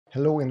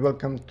Hello and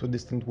welcome to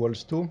Distant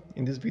Worlds 2.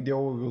 In this video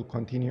we will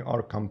continue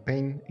our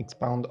campaign,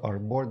 expand our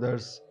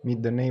borders,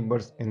 meet the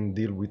neighbors and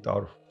deal with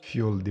our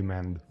fuel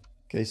demand.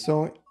 Okay,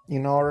 so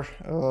in our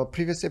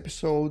previous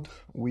episode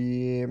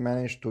we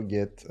managed to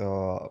get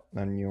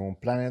a new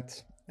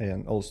planet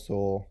and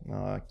also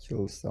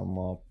kill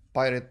some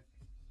pirate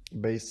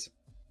base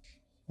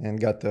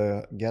and got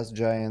a gas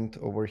giant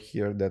over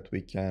here that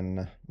we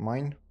can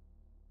mine.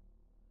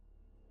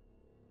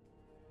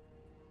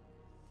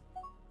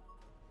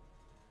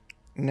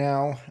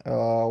 Now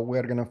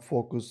we're gonna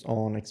focus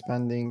on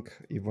expanding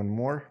even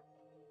more.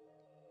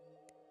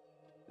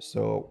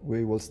 So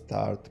we will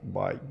start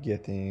by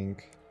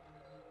getting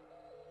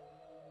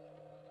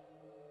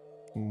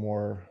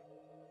more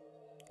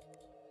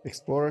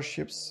explorer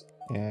ships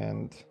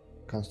and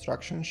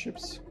construction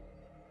ships.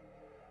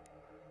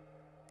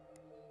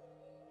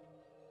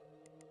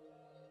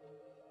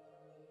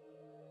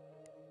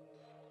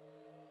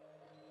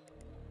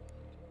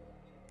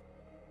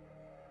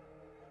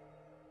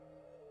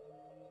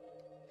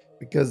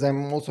 Because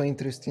I'm also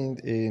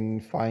interested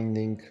in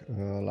finding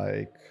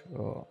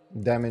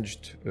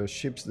damaged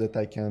ships that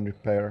I can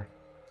repair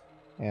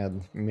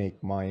and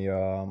make my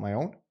my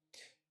own.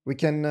 We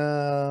can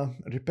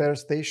repair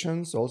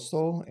stations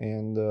also,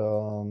 and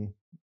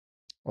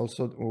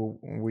also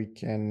we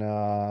can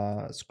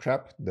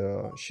scrap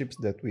the ships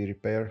that we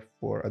repair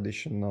for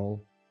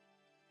additional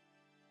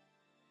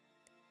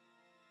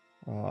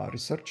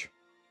research.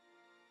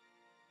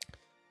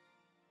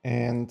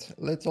 And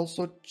let's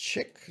also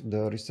check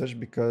the research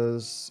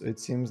because it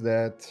seems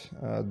that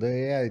the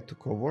AI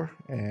took over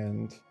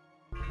and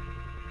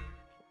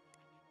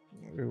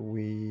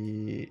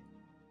we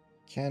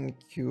can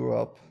queue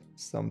up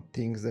some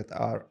things that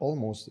are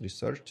almost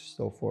researched.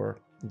 So for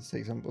this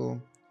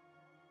example,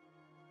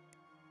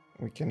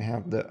 we can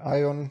have the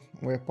ion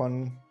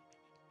weapon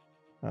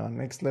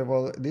next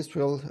level. This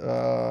will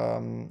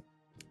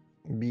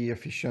be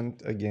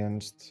efficient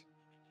against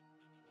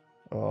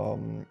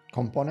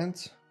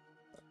components.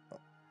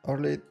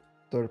 Early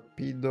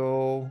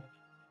torpedo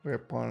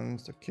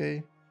weapons,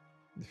 okay.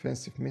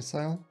 Defensive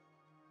missile.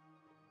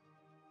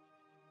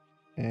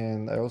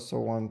 And I also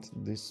want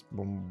this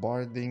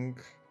bombarding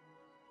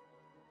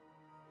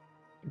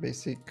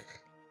basic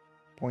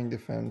point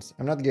defense.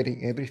 I'm not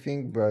getting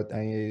everything, but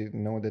I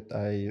know that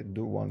I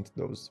do want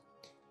those.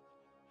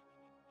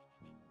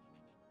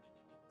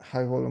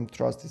 High volume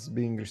thrust is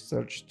being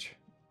researched.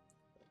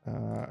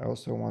 I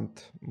also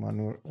want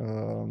more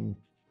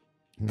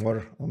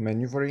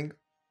maneuvering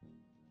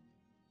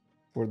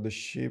for the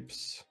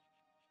ships.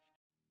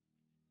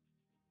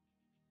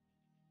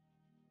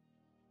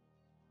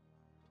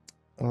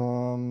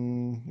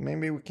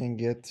 Maybe we can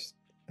get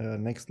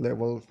next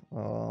level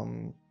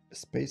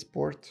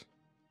spaceport.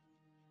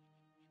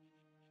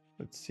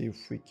 Let's see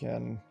if we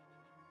can.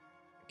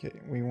 Okay,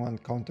 we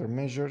want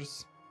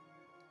countermeasures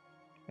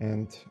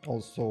and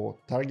also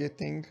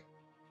targeting.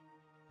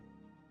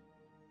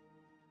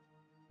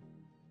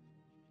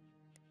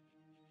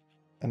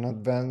 An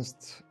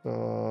advanced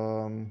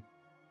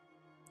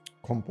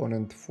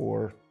component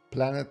for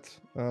planet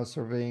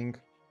surveying.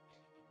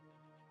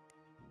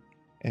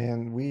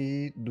 And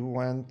we do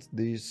want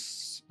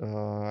this,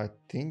 I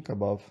think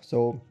above.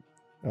 So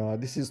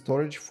this is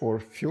storage for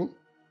fuel.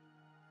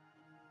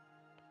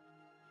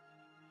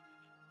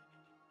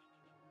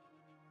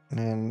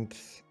 And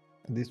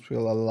this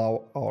will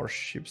allow our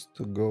ships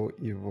to go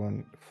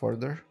even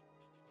further.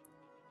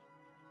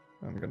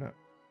 I'm gonna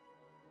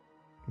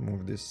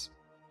move this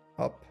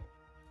up.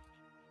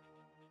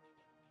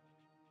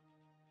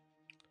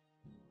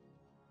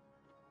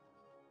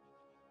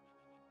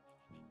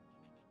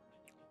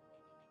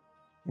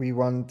 We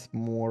want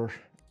more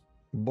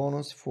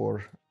bonus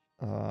for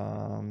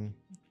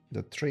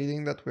the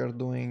trading that we are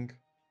doing.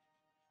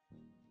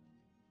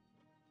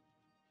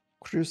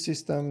 Crew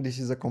system, this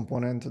is a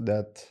component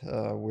that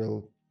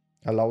will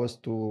allow us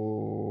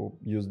to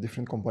use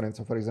different components.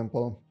 So for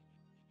example,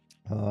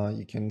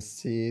 you can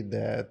see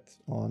that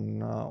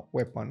on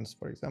weapons,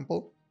 for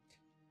example.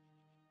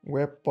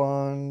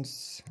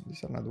 Weapons,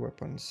 these are not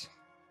weapons.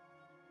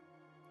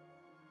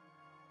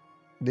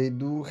 They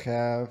do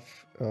have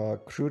a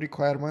crew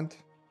requirement.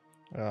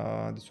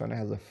 This one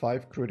has a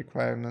 5 crew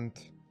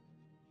requirement.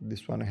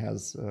 This one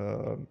has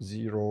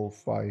 0,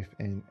 5,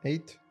 and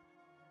 8.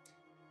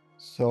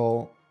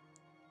 So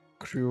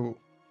crew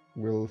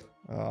will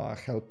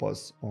help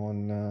us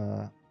on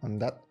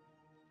that.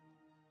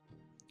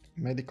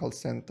 Medical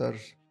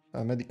centers,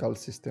 medical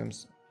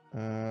systems.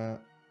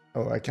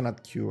 Oh, I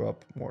cannot queue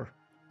up more.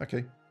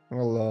 Okay,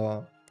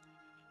 we'll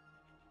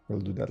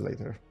do that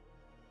later.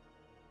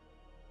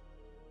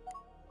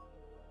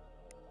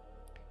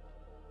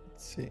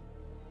 Let's see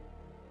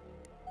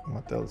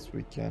what else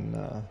we can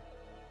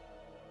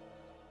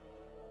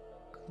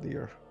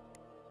clear.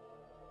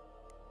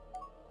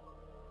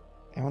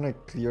 I want to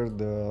clear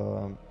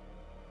the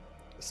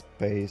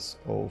space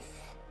of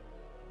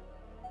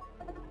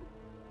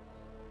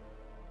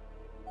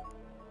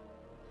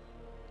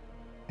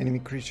enemy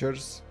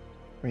creatures,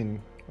 I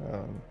mean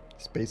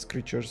space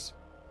creatures.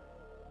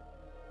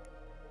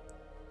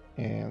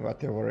 and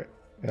whatever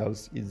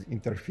else is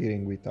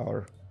interfering with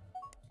our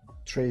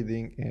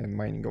trading and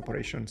mining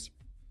operations.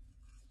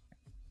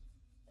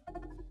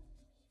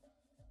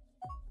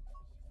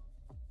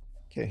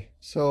 Okay,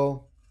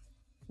 so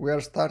we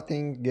are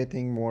starting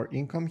getting more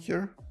income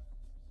here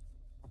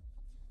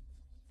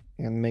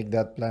and make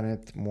that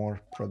planet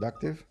more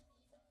productive.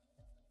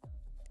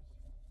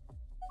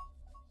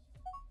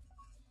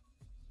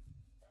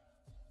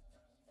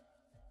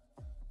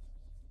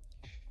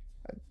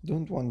 I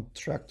don't want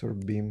tractor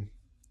beam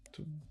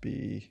to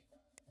be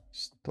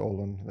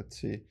stolen.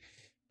 Let's see.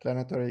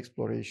 Planetary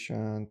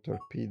exploration,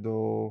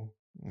 torpedo,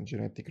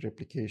 genetic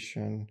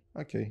replication.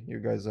 Okay, you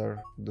guys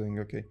are doing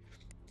okay.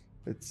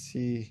 Let's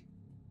see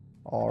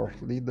our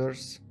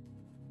leaders.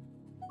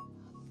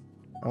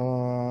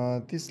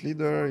 This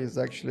leader is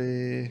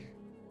actually,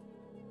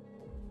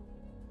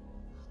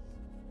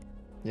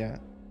 yeah,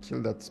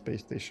 kill that space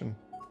station.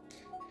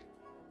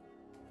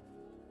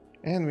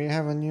 And we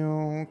have a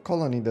new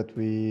colony that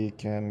we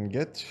can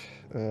get,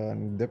 an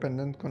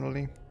independent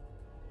colony.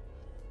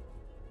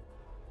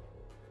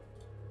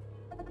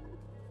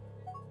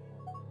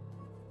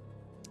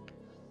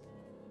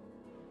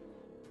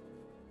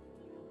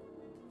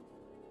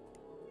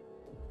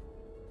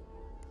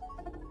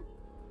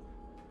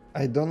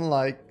 I don't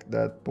like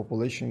that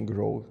population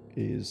growth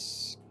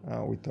is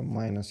with a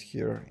minus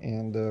here,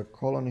 and the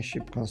colony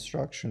ship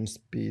construction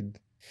speed.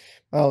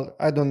 Well,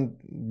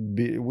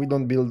 we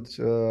don't build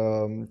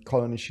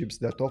colony ships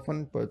that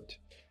often, but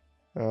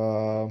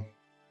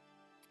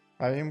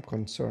I am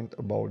concerned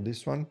about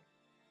this one.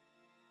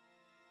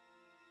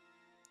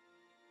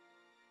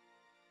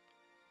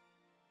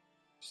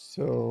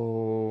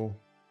 So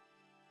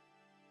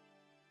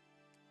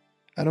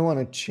I don't want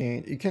to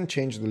change. You can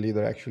change the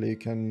leader actually. You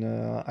can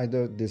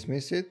either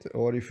dismiss it,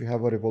 or if you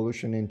have a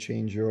revolution and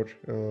change your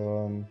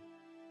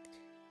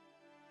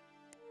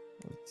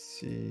let's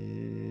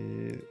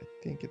see, I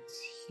think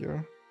it's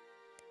here.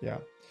 Yeah,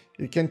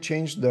 you can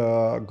change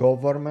the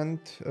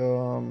government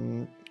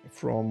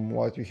from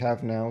what we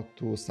have now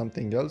to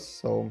something else.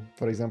 So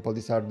for example,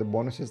 these are the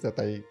bonuses that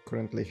I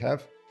currently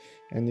have,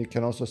 and you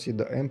can also see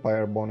the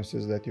empire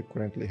bonuses that you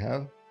currently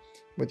have.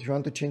 But if you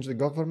want to change the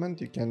government,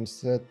 you can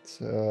set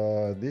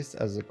this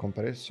as a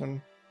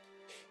comparison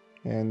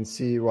and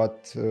see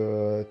what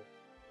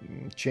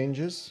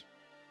changes.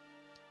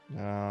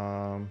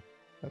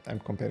 But I'm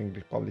comparing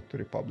republic to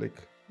republic.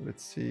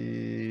 Let's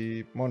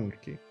see,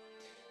 monarchy.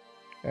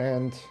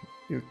 And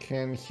you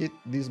can hit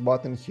this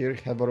button here,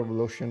 have a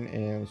revolution,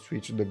 and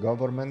switch the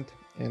government,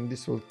 and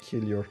this will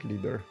kill your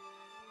leader.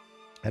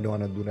 I don't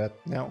want to do that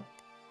now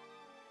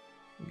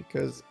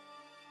because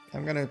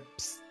I'm gonna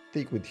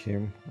stick with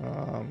him.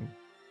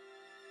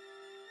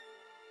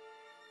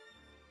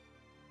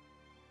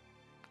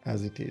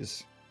 As it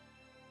is.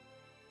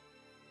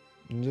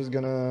 I'm just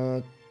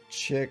gonna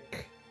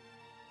check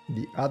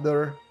the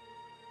other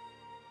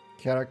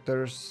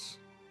characters.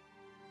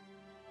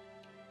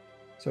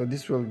 So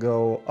this will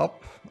go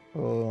up.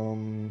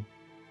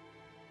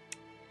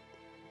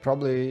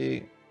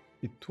 Probably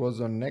it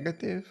was on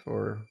negative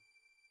or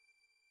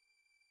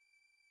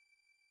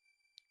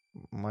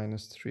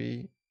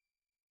 -3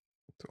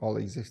 to all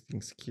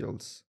existing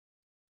skills.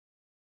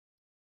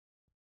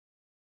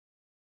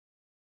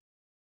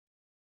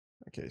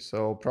 Okay,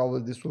 so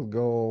probably this will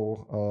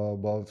go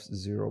above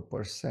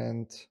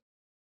 0%.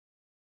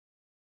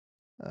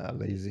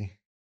 Lazy.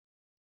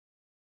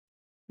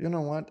 You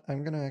know what?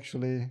 I'm gonna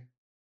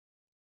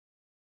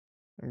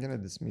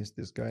dismiss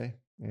this guy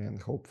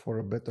and hope for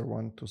a better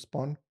one to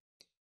spawn.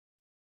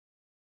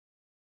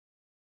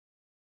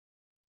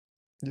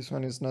 This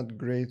one is not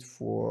great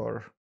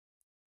for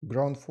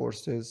ground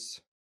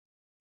forces.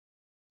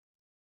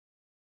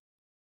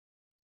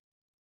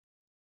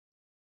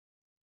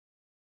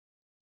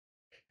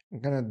 I'm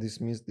gonna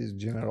dismiss this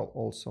general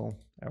also.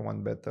 I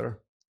want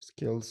better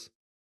skills.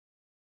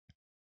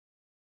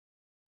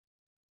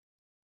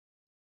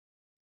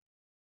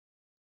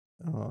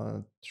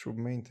 Troop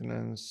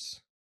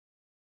maintenance.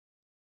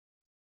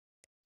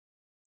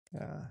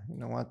 Yeah, you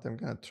know what? I'm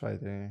gonna try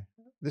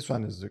this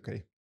one is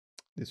okay.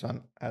 This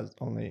one has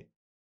only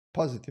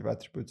positive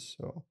attributes,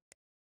 so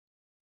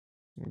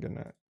I'm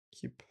gonna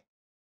keep.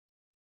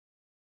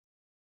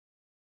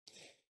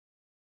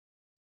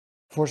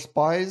 For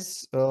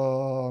spies,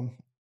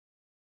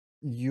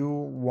 you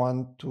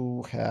want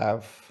to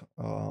have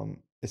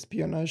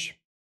espionage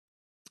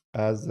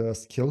as a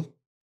skill,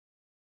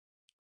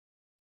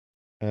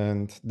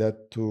 and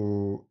that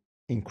to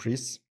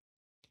increase.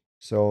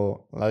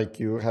 So like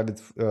you have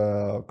it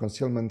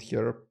concealment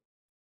here.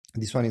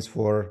 This one is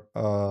for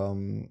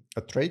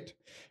a trait,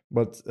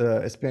 but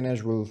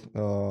espionage will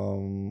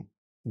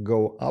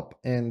go up,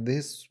 and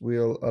this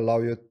will allow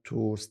you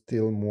to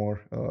steal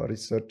more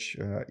research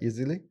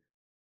easily.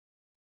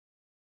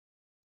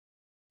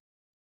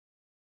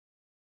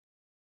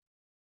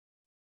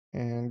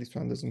 And this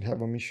one doesn't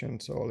have a mission,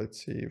 so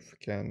let's see if we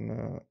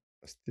can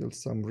steal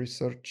some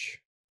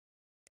research.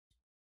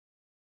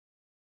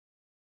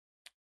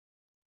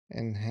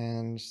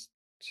 Enhanced.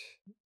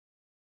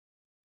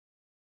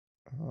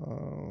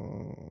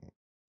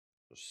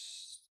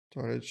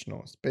 Storage,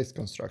 no, space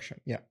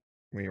construction. Yeah,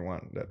 we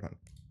want that one.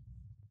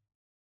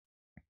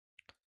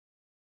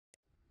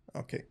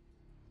 Okay.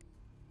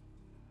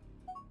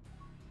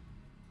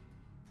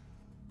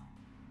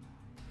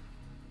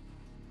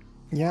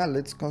 Yeah,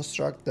 let's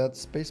construct that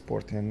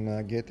spaceport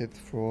and get it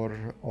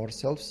for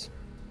ourselves.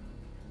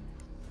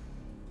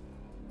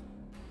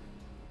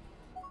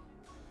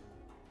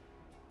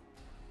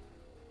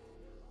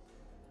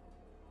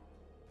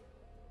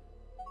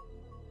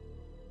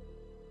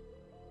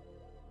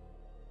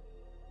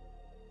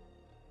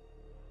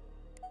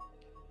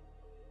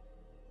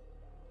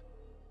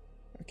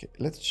 Okay,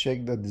 let's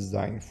check the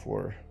design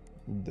for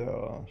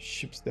the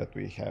ships that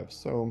we have.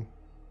 So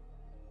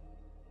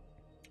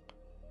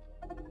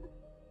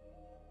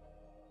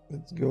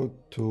let's go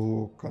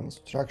to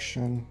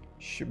construction,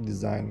 ship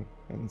design,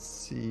 and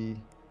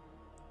see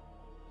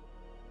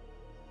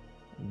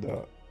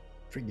the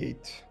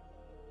frigate.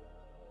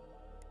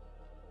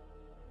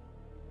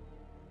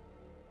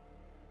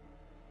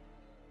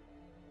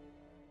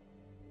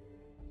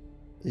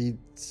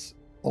 It's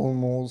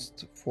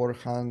almost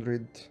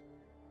 400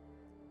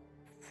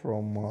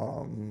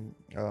 from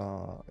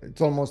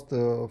it's almost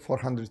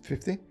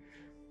 450.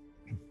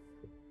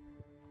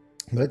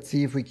 Let's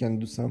see if we can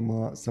do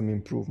some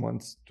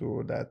improvements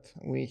to that.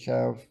 We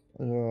have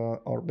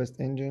our best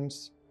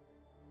engines.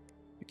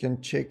 You can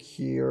check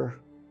here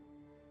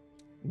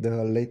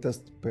the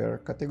latest per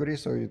category,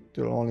 so it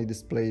will only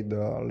display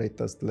the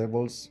latest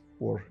levels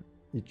for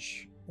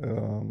each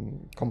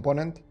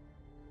component.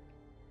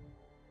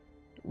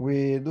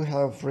 We do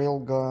have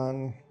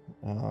railgun,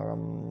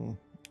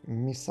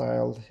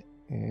 missile,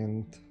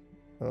 and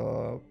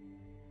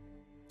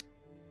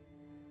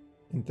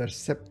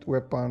intercept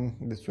weapon.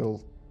 This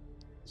will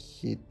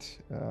hit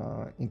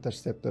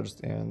interceptors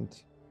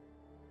and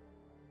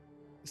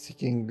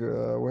seeking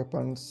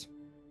weapons.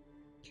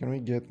 Can we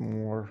get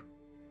more?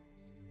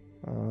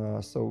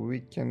 So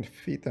we can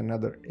fit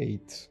another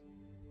 8.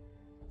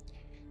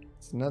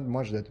 It's not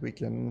much that we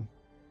can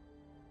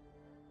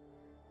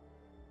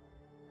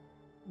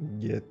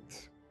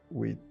get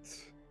with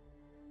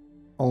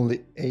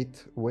only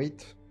 8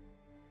 weight.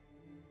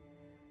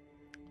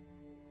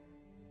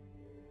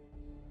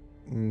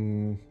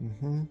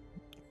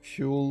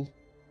 Fuel.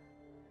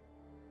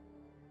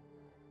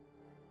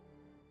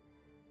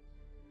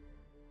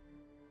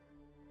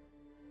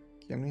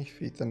 Can we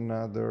fit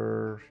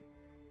another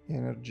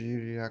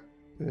energy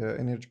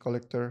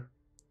collector?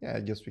 Yeah, I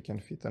guess we can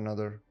fit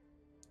another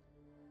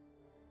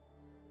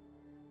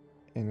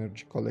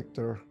energy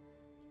collector,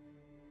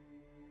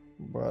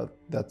 but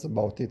that's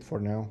about it for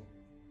now.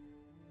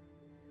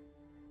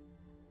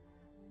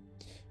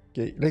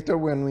 Okay, later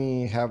when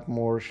we have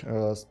more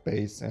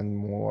space and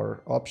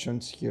more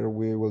options here,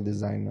 we will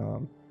design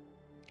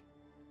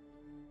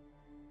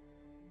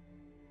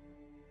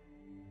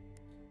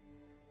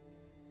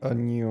a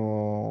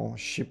new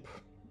ship,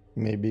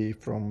 maybe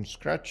from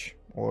scratch,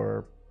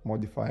 or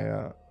modify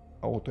a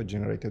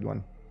auto-generated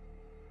one.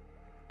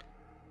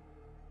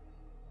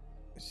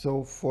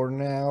 So for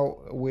now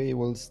we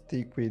will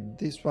stick with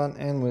this one,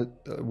 and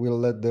we'll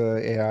let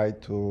the AI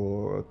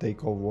to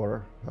take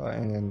over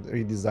and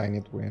redesign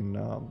it when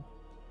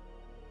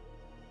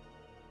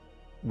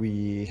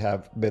we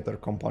have better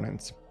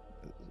components.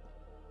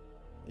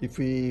 If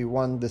we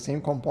want the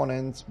same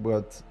components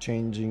but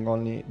changing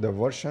only the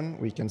version,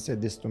 we can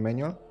set this to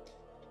manual.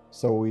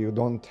 So we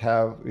won't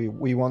have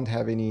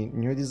any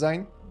new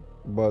design,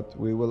 but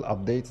we will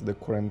update the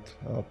current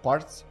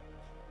parts.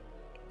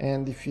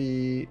 And if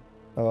we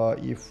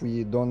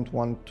don't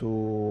want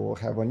to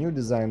have a new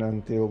design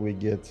until we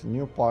get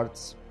new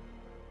parts,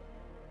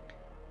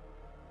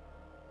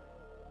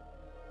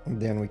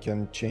 then we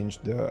can change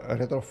the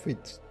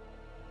retrofit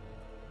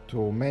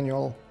to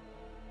manual,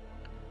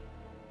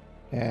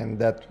 and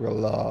that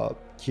will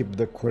keep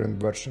the current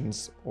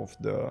versions of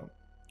the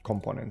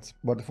components.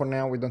 But for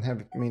now we don't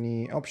have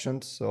many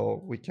options,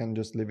 so we can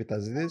just leave it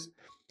as it is.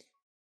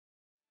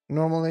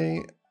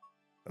 Normally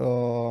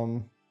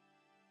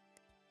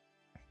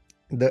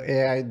the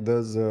AI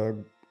does a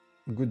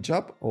good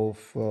job of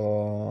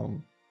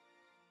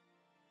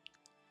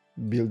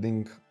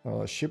building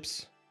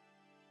ships,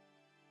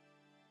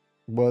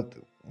 but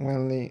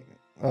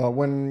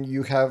when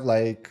you have,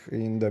 like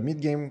in the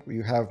mid game,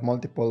 you have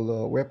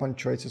multiple weapon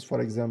choices,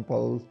 for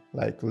example,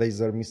 like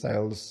laser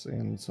missiles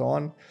and so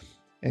on,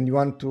 and you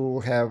want to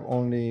have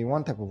only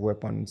one type of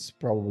weapons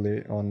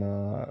probably on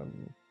a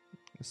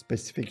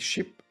specific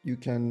ship, you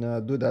can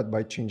do that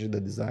by changing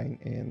the design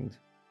and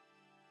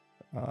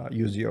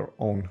use your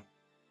own.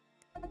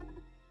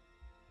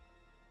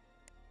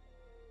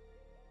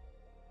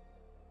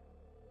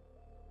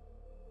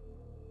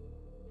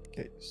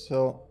 Okay,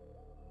 so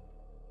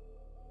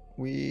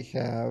we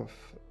have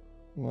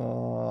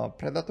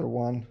Predator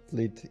 1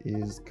 fleet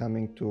is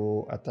coming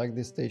to attack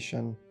this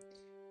station,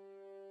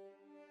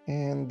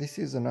 and this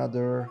is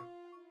another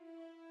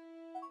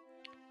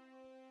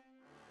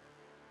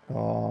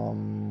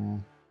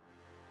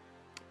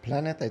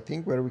planet, I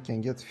think, where we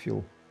can get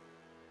fuel.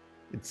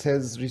 It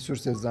says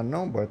resources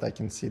unknown, but I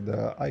can see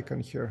the icon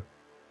here.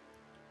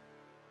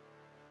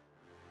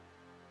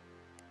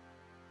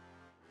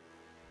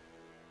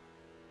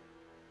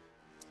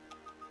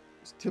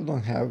 Still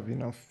don't have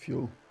enough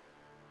fuel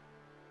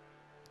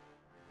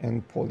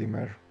and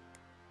polymer.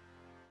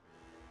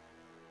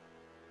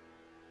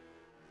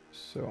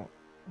 So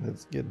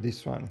let's get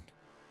this one,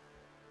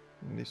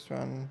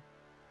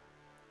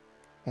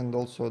 and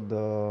also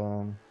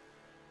the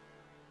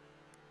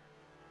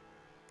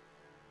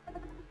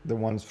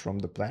ones from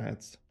the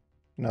planets,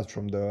 not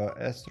from the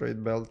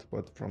asteroid belt,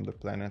 but from the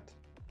planet.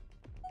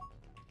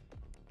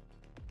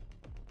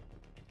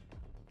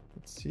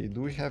 Let's see,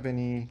 do we have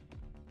any?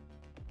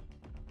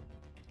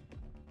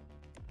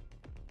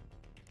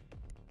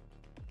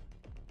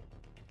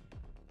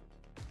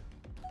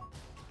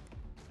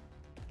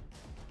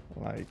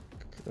 Like,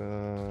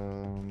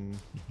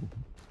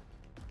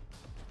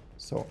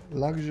 so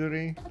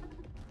luxury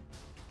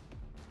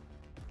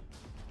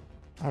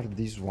are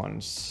these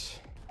ones.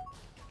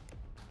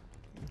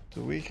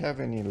 Do we have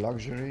any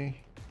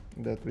luxury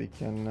that we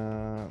can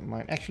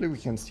mine? Actually, we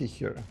can see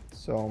here.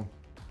 So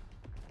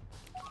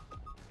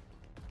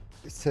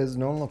it says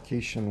known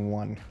location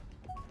 1.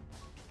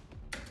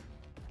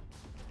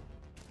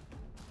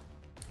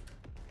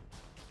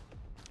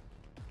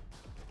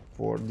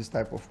 For this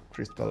type of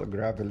crystal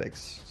gravel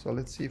X. So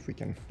let's see if we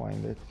can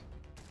find it,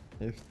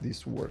 if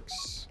this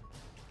works.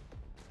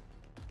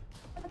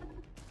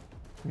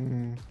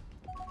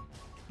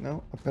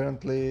 No,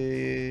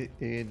 apparently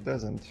it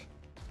doesn't.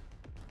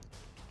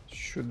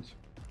 Should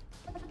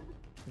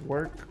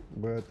work,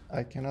 but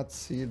I cannot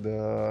see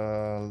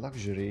the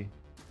luxury.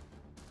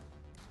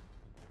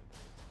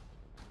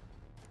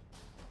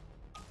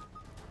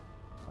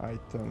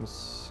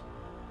 Items.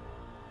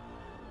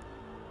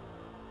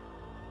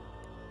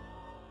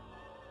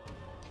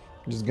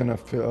 Just gonna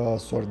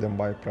sort them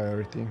by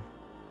priority.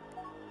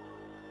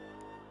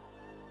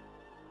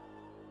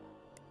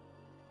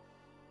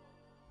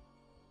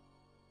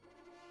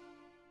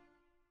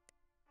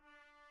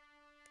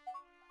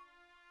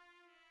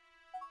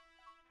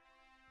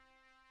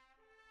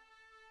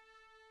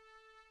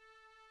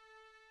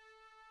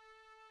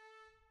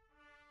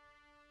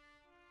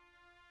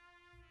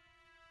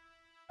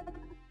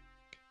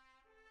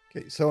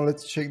 Okay, so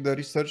let's check the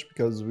research,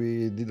 because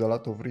we did a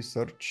lot of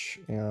research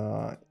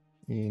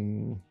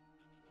in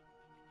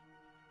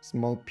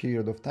small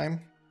period of time.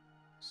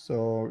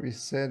 So we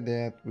said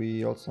that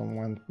we also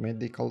want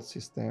medical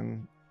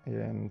system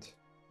and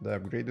the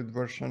upgraded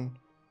version.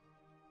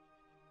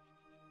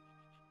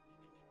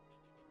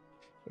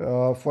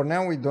 For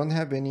now, we don't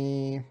have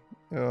any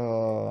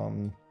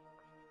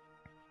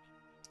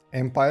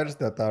empires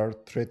that are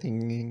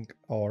threatening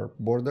our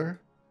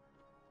border.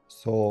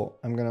 So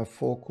I'm gonna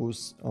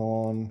focus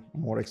on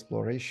more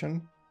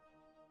exploration.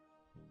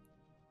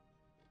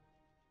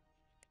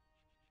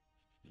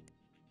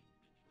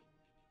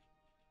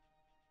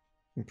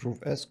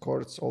 Improve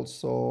escorts,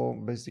 also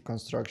basic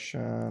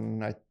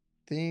construction. I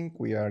think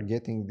we are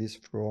getting this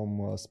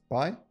from a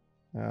spy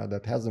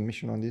that has a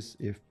mission on this,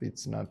 if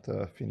it's not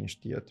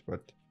finished yet.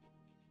 But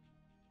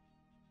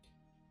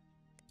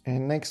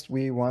and next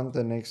we want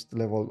the next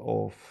level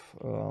of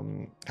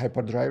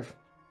hyperdrive.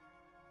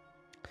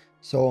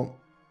 So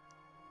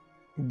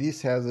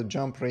this has a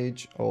jump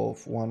range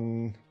of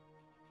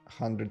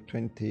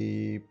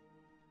 120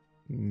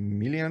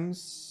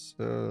 millions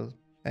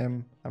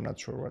M. I'm not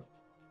sure what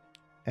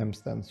M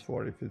stands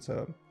for, if it's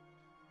a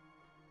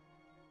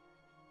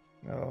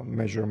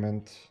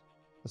measurement,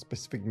 a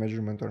specific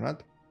measurement or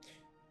not.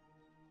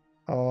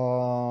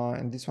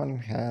 And this one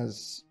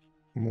has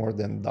more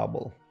than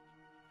double.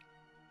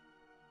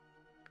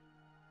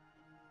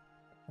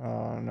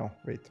 No,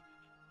 wait.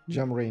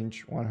 Jump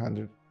range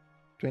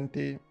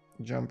 120,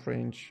 jump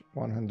range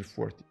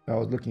 140. I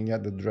was looking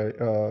at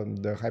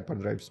the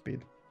hyperdrive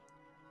speed.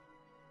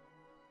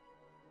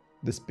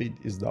 The speed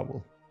is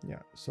double.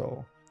 Yeah,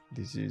 so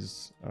this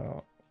is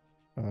a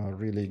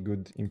really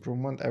good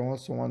improvement. I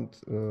also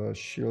want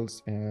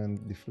shields and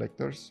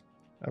deflectors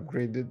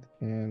upgraded,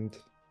 and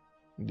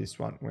this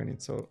one when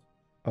it's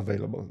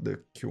available,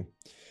 the Q.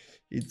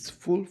 It's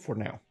full for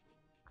now.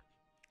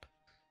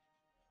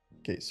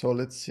 Okay, so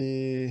let's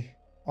see.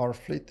 Our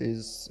fleet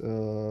is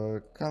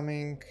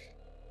coming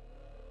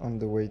on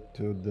the way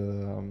to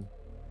the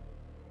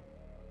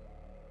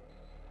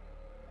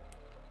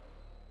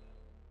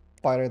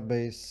pirate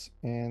base,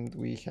 and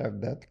we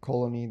have that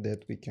colony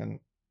that we can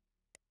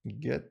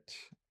get.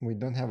 We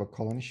don't have a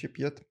colony ship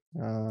yet.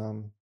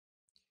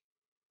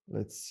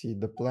 Let's see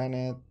the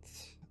planet.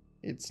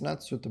 It's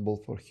not suitable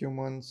for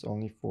humans,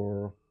 only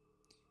for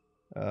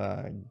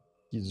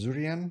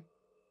Gizurian.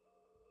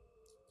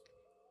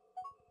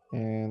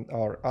 And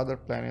our other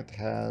planet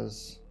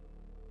has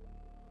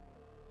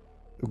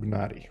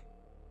Ugnari.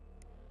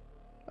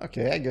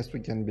 Okay, I guess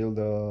we can build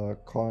a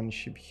colony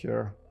ship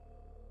here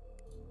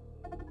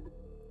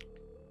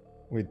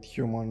with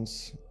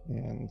humans,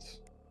 and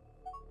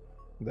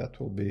that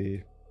will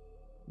be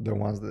the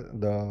ones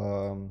that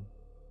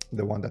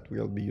the one that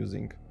we'll be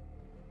using.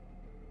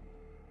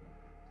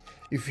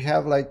 if you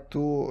have like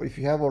if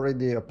you have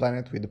already a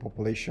planet with the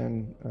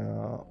population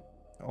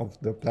of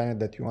the planet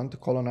that you want to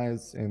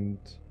colonize, and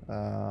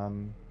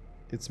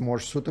it's more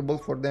suitable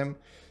for them,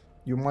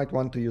 you might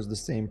want to use the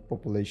same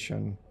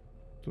population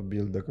to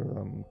build the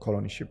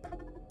colony ship.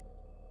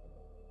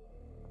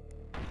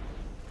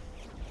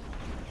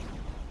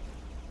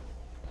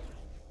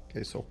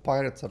 Okay, so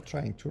pirates are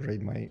trying to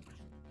raid my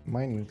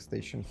mining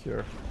station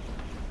here.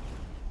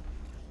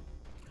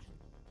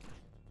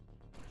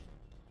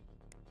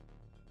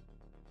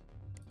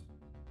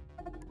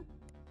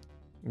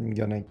 I'm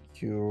gonna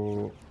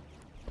queue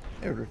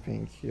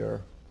everything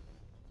here.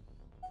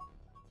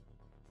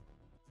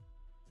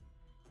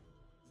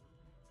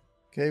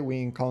 Okay,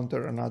 we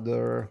encounter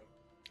another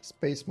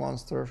space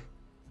monster,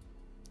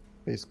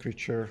 space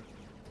creature.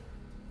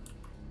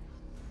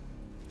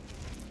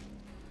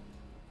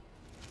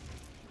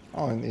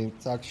 Oh, and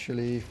it's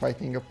actually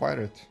fighting a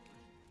pirate.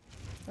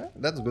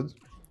 That's good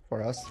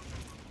for us.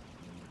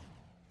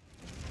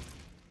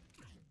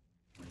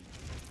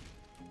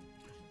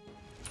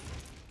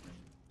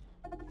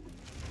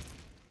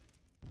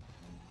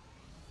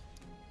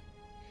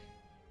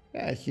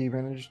 Yeah, he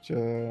managed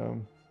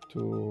to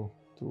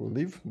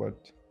leave,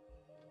 but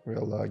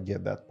we'll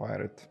get that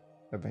pirate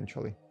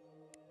eventually.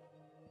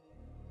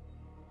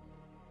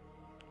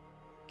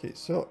 Okay,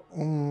 so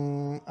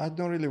I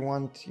don't really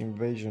want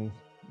invasion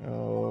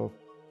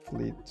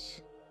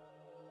fleet.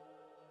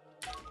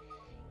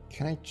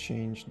 Can I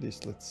change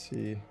this? Let's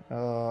see.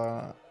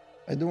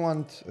 I do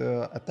want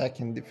attack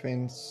and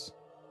defense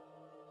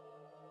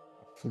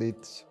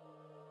fleets,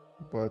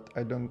 but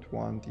I don't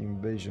want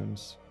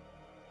invasions.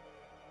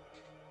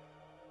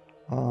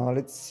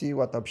 Let's see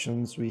what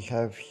options we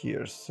have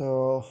here.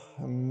 So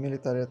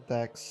military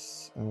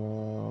attacks,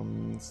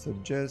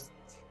 suggest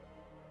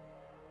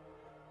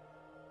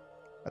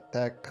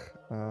attack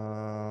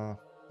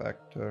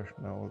factor.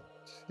 Now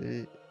let's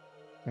see,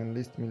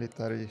 enlist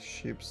military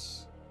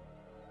ships.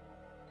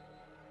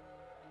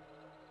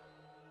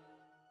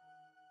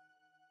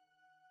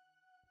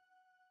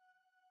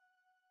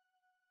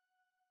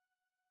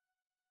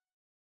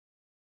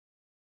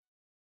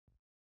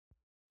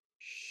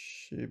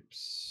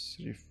 Ships,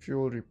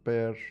 refuel,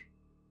 repair.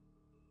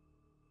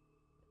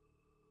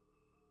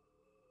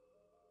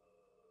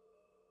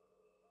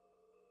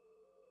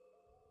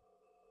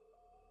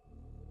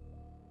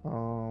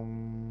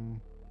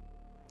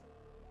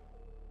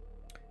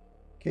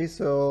 Okay,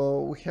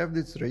 so we have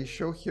this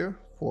ratio here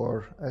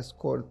for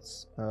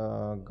escorts,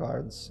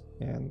 guards,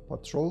 and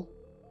patrol.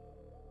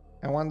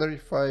 I wonder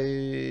if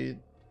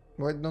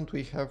why don't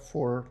we have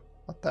for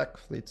attack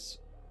fleets?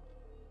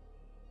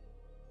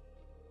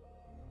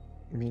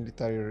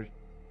 Military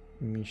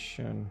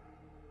mission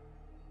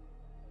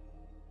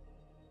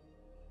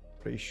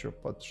ratio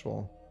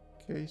patrol.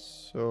 Okay,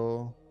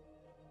 so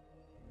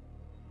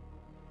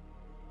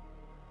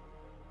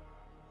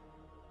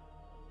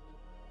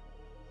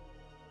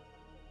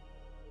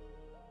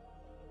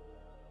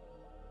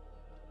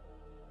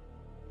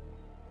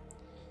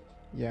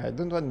yeah, I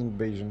don't want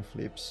invasion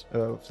fleets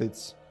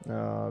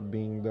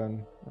being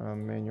done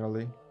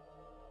manually.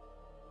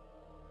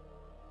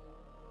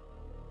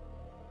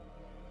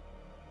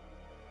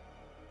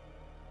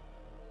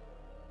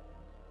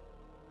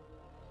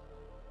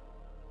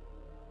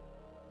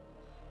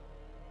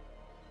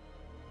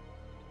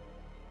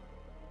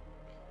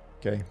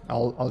 Okay,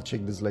 I'll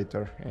check this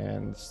later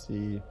and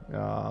see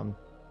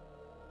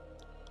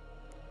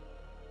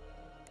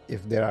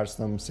if there are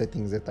some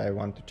settings that I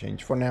want to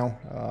change. For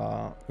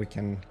now, we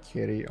can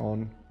carry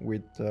on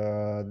with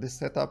this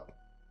setup.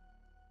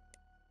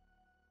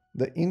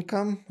 The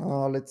income,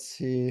 let's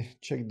see,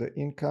 check the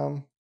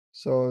income.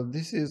 So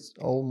this is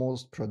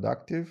almost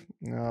productive.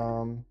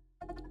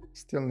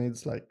 Still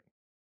needs like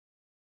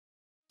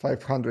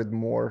 500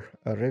 more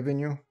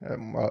revenue.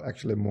 Well,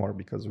 actually more,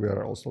 because we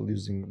are also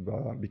losing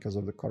because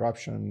of the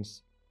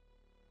corruptions,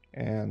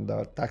 and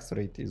the tax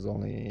rate is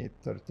only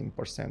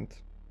 13%.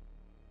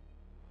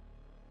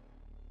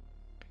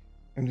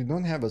 And we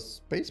don't have a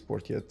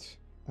spaceport yet.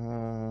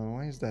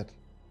 Why is that?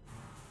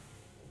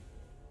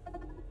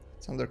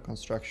 It's under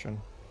construction.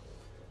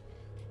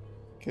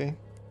 Okay.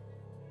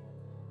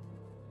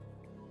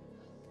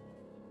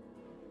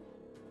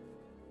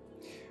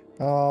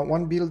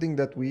 One building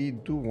that we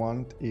do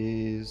want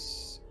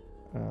is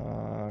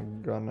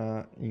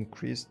gonna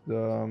increase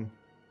the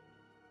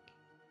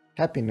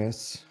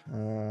happiness.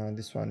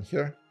 This one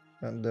here.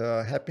 And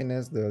the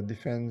happiness, the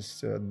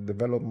defense,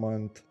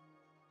 development,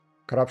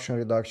 corruption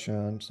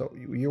reduction. So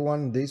you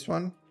want this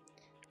one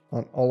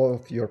on all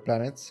of your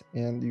planets,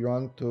 and you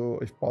want to,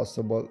 if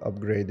possible,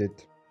 upgrade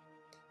it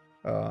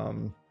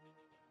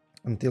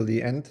until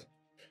the end.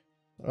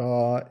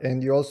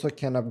 And you also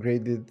can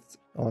upgrade it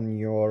on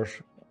your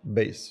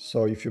base.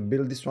 So if you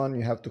build this one,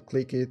 you have to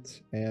click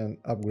it and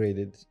upgrade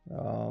it.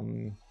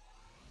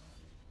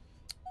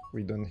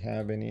 We don't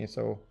have any,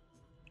 so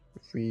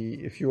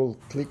if you will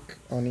click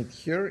on it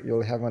here,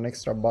 you'll have an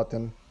extra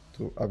button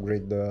to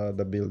upgrade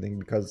the building,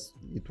 because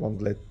it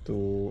won't let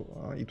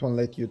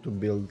you to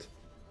build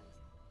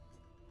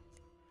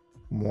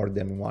more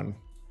than one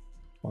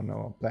on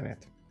our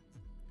planet.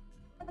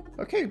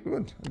 Okay,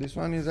 good. This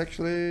one is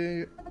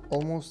actually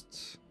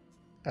almost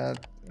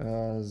at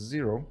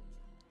 0.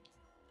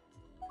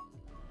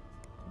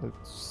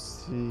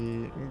 Let's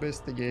see,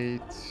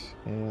 investigate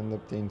and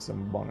obtain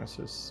some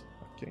bonuses.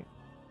 Okay,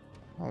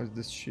 how is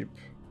this ship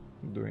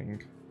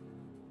doing?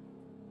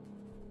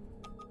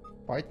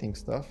 Fighting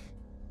stuff.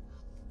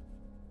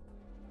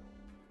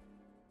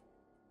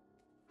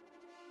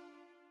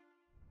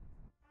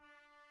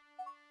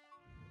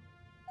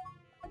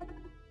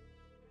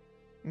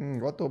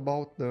 What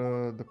about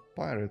the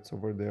pirates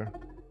over there?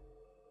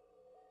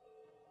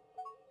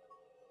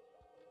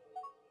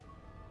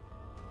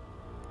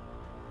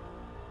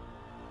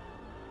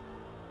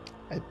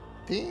 I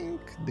think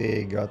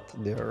they got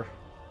their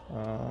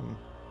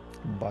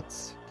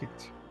butts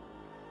kicked.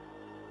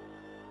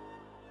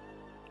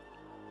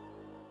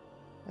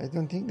 I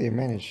don't think they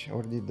managed,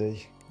 or did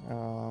they?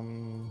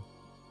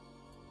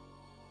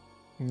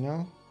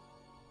 No.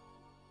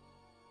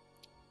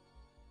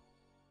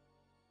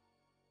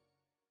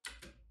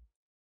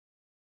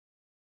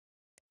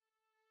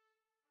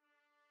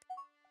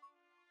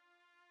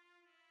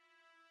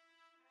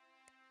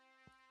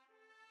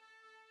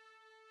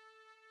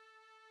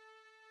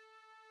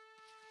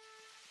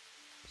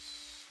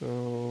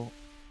 So,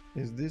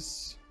 is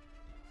this...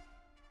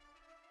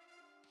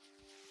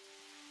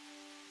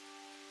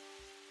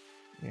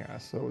 Yeah,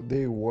 so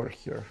they were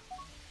here.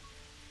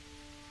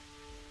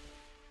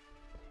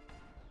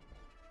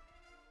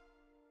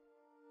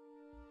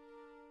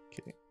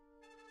 Okay,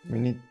 we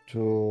need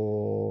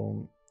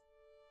to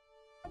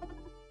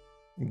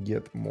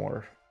get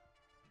more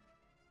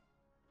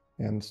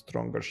and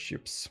stronger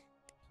ships.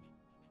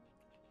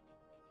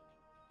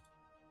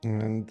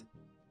 And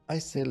I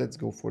say let's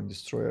go for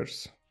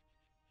destroyers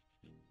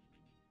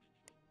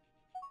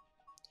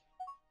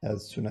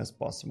as soon as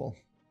possible.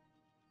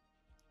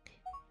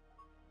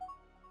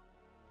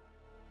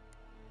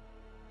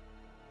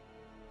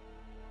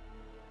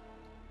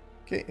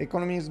 Okay,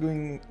 economy is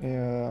doing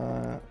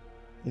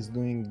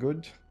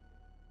good.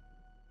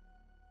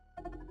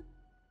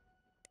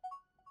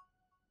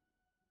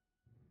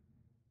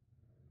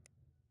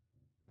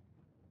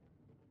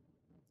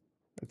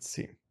 Let's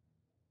see.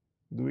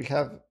 Do we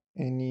have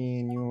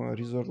any new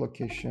resort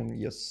location?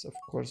 Yes, of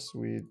course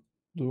we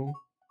do.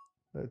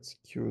 Let's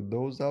queue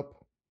those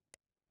up.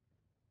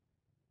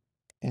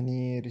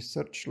 Any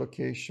research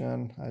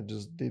location? I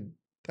just did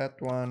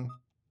that one.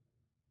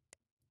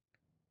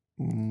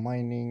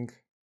 Mining.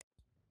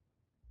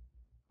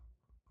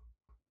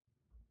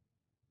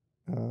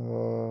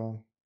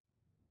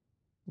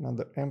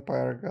 Another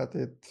empire got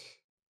it.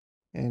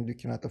 And you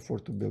cannot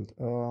afford to build.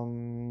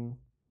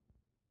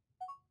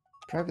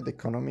 Private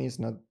economy is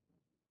not...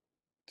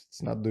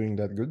 It's not doing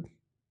that good.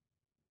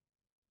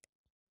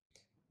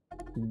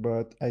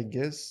 But I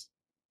guess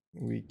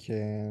we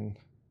can...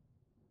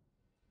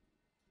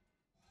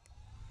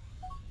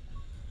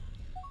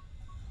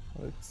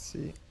 Let's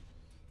see.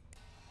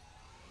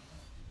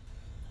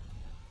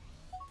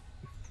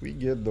 If we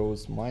get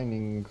those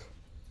mining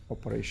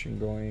operation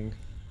going,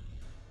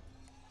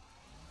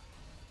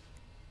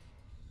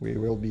 we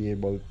will be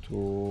able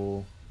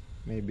to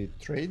maybe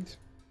trade.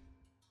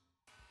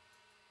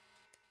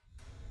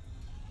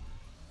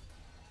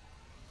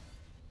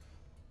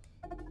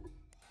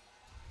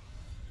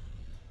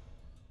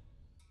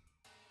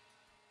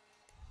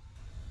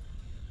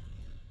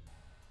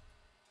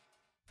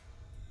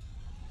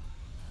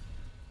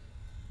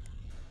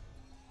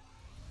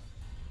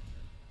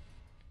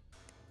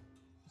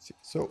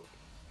 So,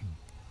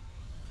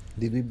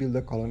 did we build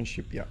a colony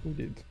ship? Yeah, we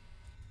did.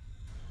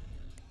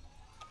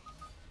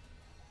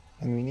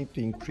 And we need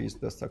to increase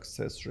the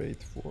success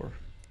rate for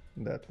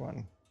that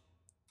one.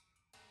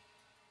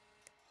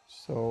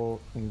 So,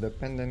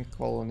 independent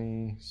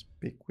colony,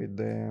 speak with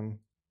them,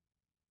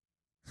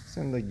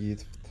 send a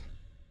gift,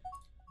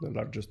 the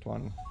largest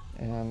one.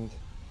 And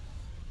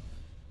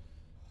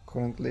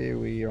currently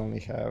we only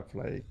have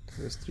like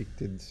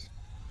restricted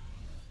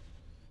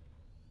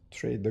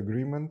trade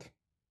agreement.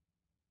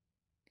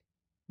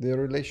 The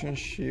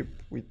relationship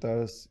with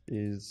us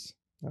is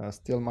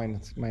still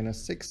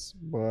 -6,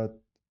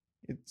 but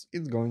it's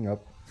going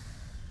up.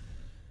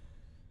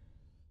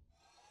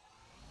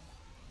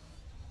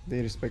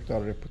 They respect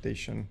our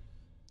reputation.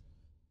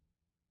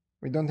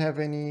 We don't have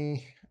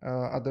any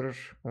other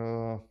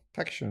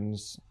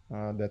factions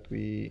that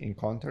we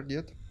encountered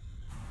yet.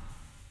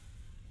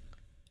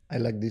 I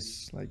like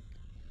this, like,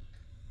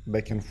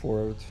 back and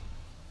forth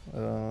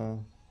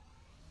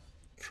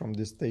from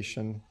this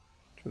station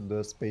to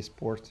the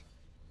spaceport.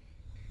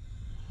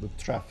 The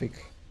traffic.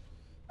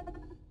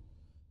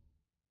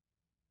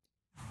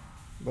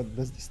 But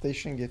does the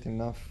station get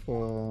enough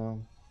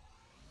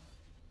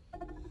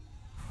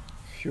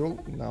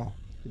fuel? No,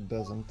 it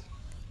doesn't.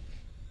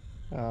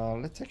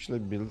 Let's actually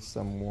build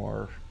some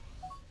more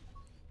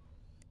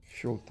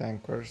fuel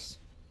tankers.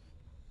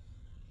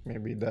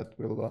 Maybe that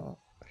will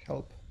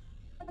help.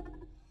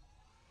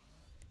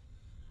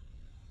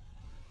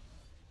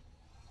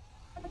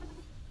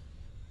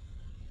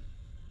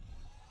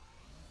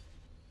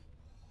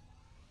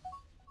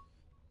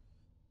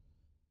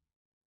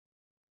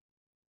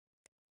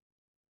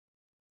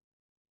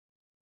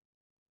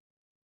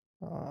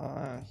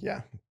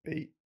 Yeah,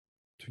 pay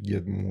to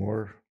get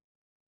more.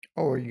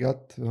 Oh, we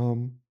got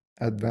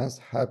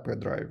advanced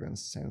hyperdrive and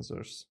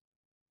sensors.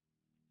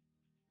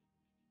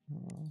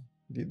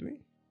 Did we?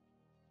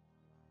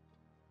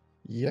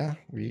 Yeah,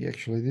 we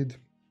actually did.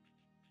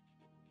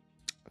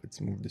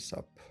 Let's move this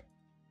up.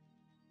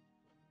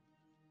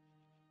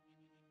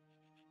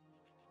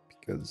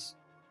 Because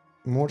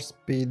more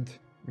speed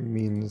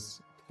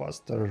means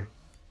faster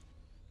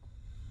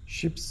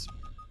ships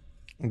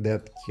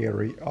that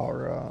carry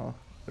our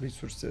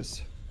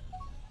resources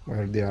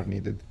where they are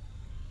needed.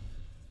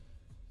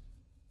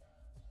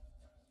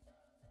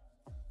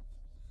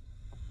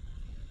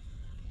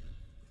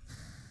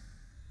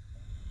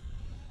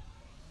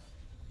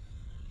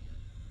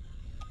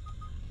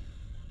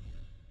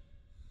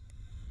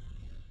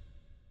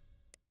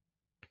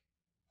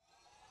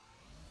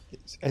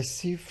 I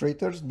see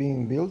freighters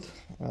being built,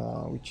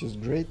 which is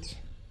great.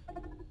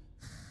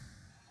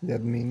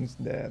 That means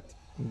that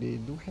they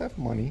do have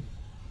money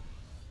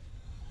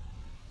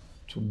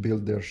to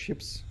build their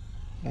ships,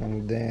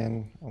 and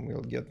then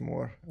we'll get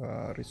more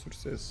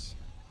resources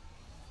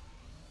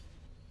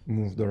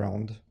moved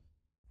around.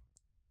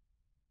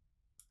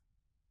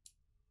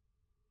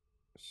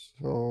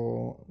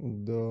 So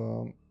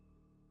the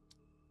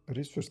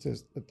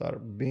resources that are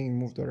being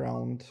moved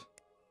around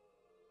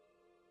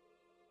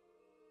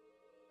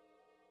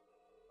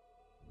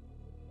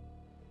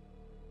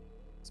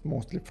it's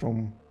mostly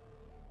from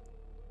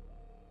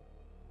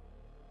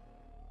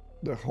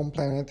the home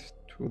planet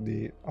to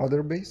the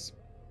other base.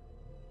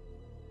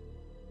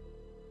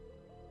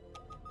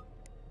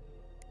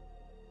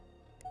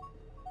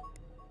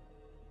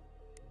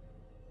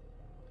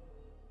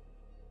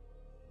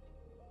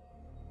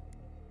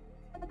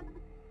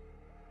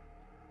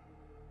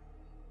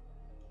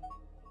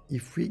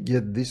 If we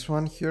get this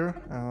one here,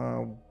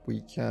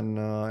 we can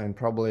and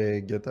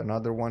probably get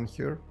another one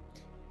here.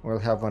 We'll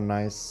have a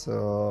nice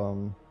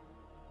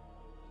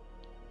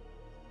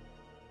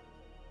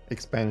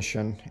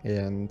expansion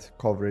and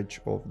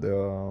coverage of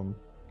the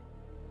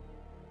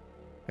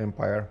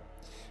empire.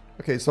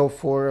 Okay, so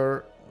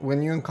for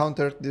when you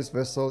encounter this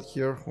vessel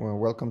here, well,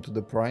 welcome to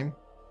the Prime.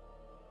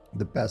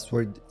 The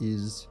password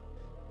is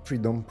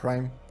Freedom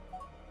Prime.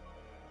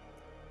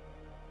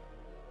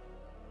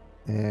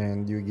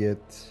 And you get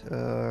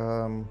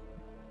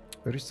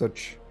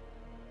research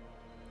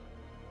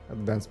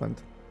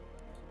advancement.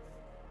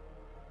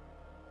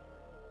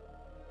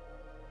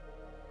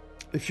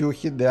 If you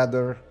hit the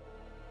other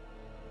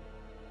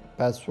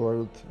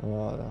password,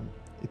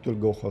 it will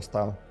go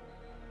hostile.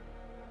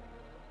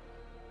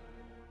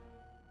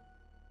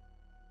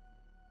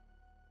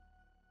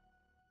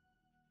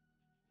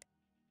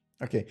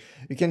 Okay,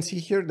 you can see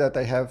here that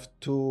I have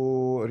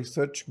two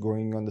research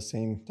going on the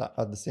same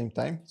at the same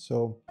time.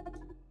 So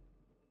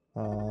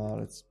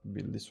let's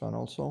build this one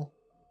also.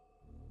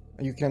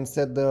 You can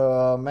set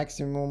the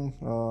maximum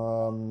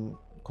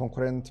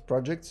concurrent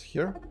projects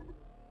here.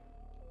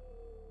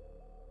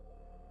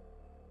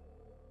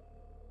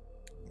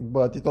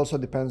 But it also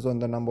depends on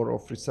the number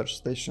of research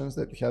stations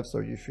that you have. So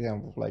if you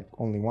have like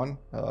only one,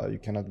 you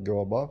cannot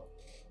go above.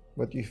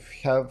 But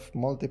if you have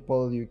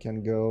multiple, you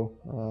can go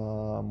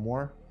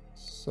more.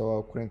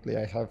 So currently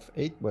I have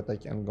 8, but I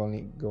can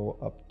only go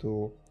up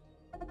to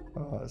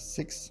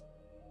 6.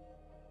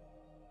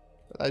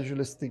 But I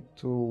usually stick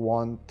to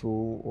 1, 2,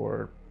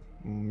 or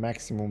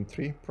maximum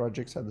 3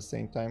 projects at the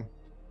same time.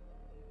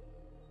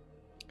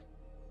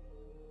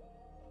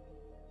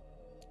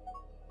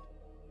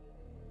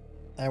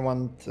 I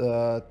want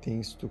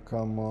things to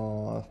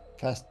come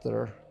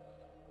faster.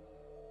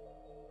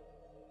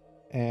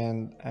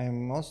 And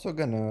I'm also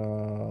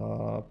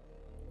gonna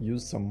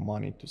use some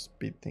money to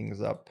speed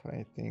things up.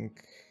 I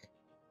think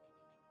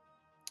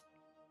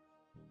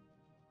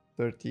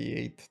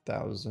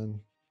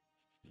 38,000.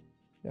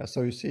 Yeah,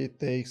 so you see it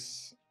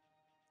takes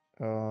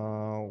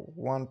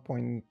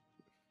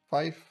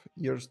 1.5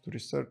 years to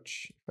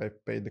research. If I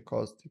pay the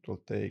cost, it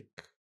will take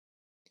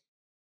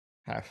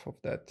half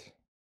of that.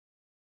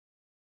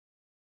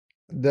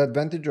 The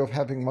advantage of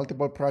having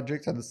multiple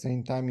projects at the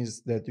same time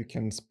is that you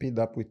can speed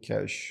up with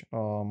cache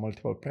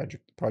multiple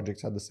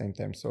projects at the same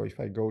time. So if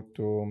I go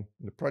to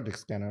the project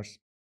scanners,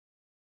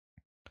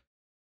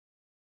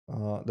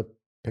 the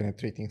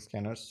penetrating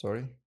scanners,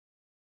 sorry,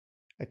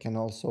 I can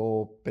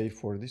also pay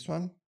for this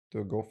one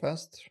to go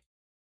fast.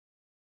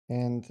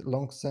 And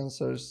long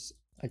sensors,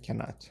 I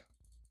cannot.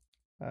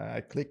 I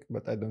click,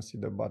 but I don't see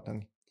the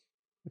button.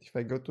 But if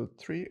I go to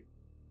 3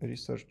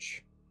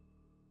 research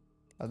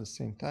at the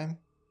same time,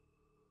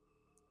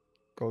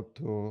 go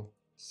to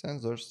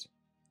sensors,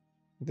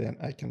 then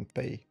I can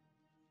pay.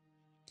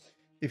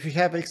 If you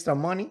have extra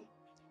money,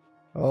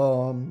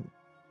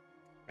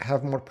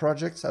 have more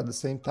projects at the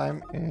same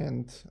time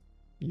and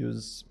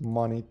use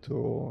money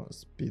to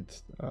speed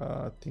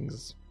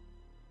things.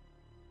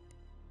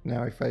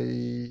 Now if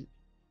I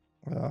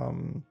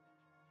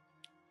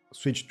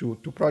switch to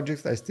 2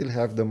 projects, I still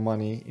have the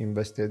money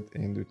invested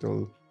and it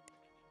will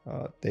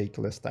take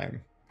less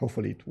time.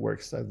 Hopefully it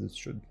works as it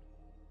should.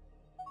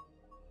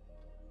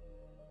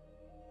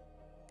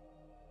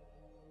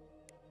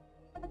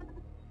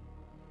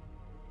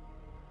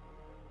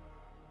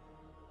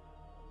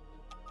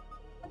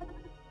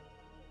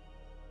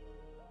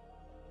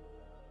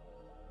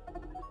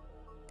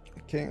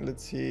 Okay,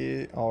 let's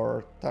see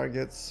our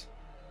targets.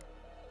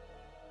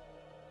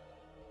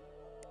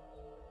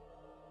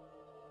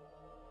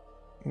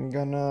 I'm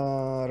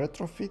gonna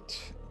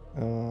retrofit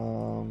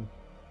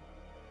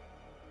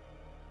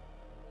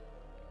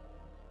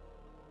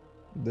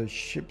the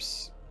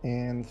ships,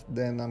 and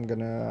then I'm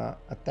gonna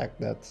attack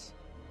that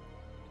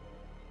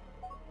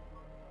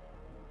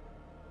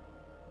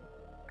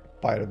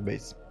pirate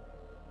base.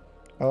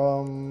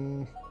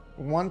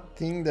 One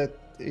thing that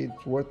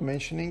it's worth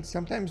mentioning,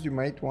 sometimes you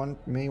may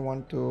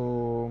want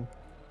to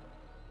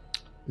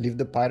leave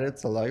the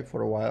pirates alive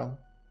for a while.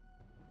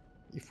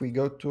 If we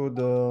go to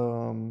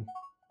the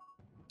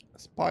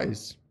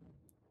spies,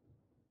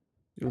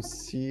 you'll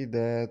see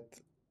that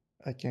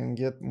I can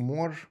get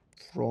more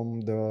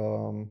from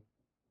the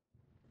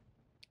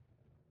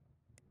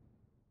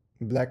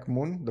Black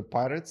Moon, the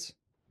pirates,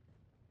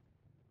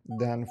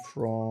 than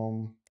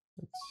from,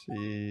 let's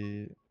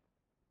see,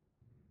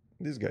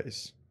 these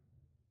guys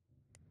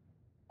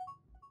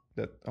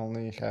that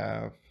only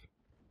have,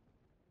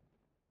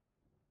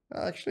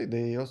 actually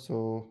they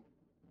also,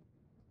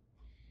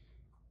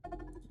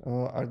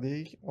 are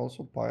they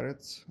also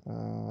pirates?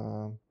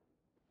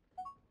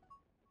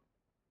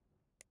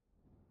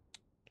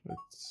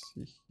 Let's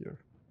see here.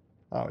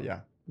 Oh yeah,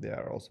 they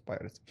are also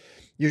pirates.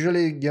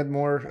 Usually you get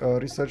more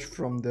research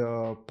from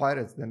the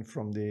pirates than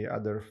from the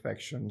other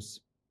factions.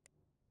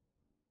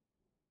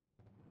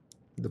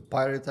 The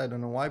pirates, I don't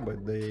know why,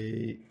 but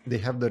they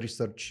have the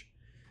research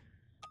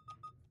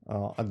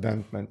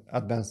advancement I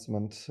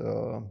don't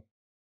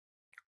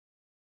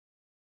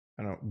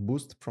know,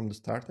 boost from the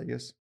start, I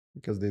guess,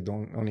 because they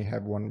don't only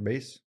have one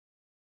base.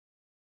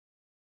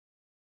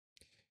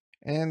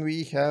 And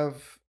we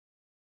have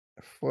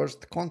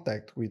first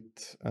contact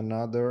with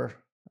another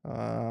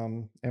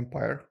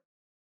empire.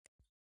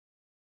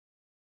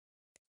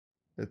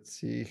 Let's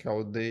see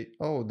how they,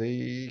 oh,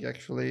 they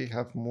actually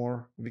have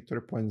more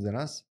victory points than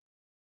us.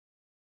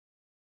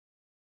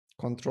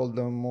 Control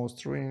the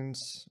most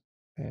ruins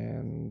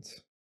and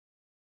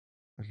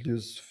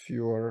lose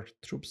fewer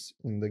troops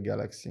in the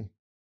galaxy.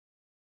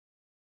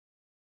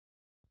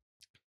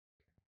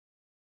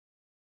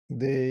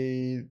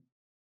 They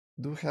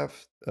do have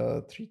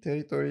 3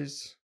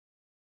 territories.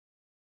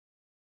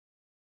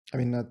 I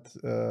mean, not,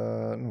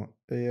 no,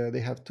 they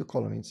have 2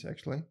 colonies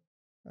actually,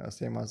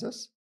 same as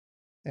us.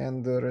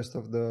 And the rest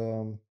of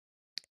the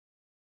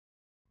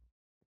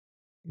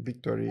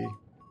victory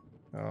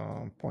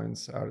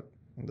points are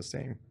the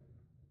same.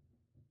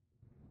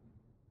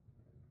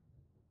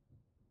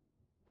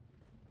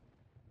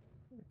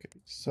 Okay,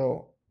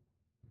 so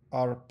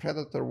our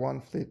Predator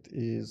 1 fleet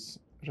is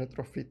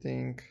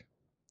retrofitting,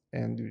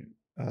 and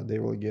they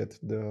will get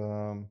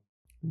the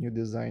new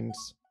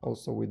designs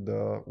also with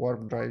the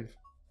warp drive.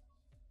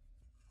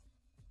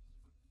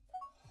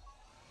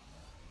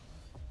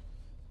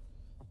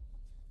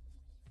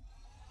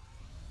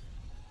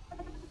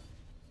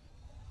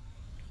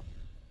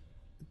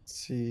 Let's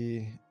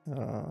see,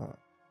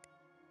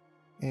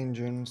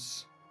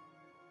 engines.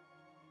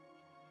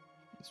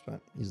 This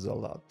one is a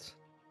lot.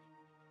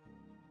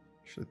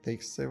 Should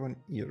take 7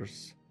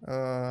 years.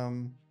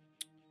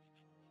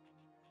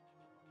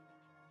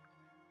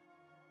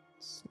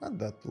 It's not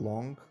that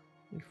long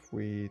if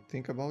we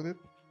think about it.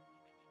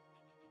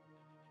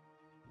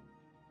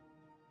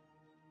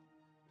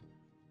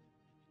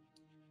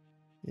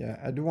 Yeah,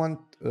 I do want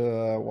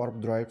warp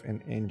drive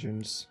and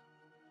engines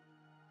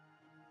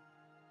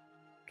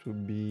to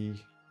be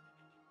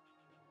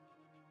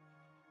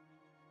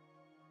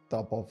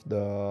top of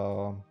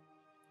the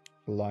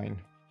line.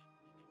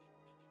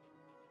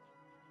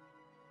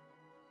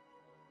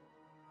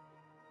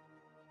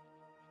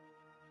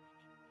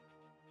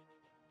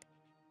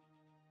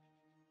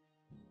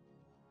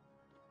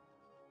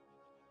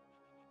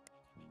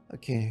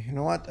 Okay, you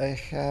know what? I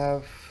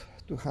have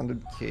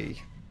 200k.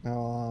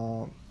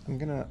 I'm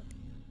gonna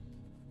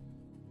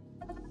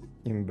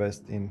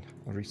invest in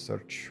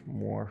research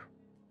more.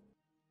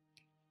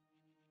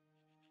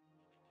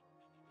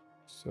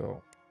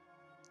 So,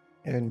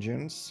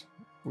 engines,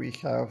 we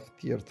have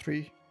tier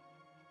 3.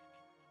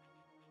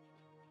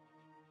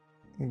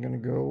 I'm gonna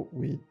go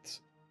with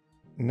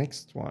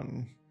next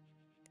one,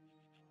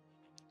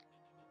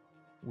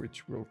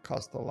 which will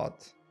cost a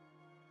lot.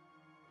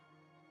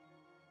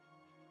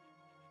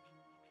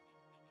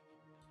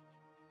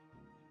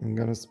 I'm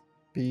gonna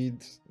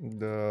speed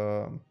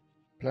the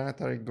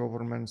planetary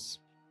governments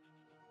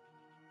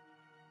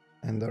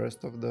and the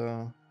rest of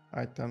the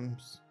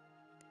items.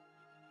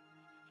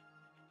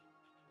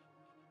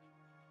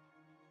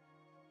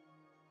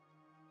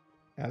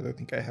 I don't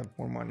think I have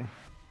more money.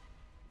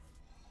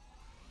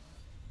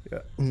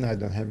 Yeah, I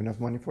don't have enough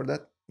money for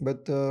that,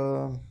 but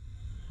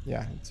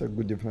yeah, it's a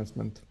good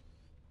investment.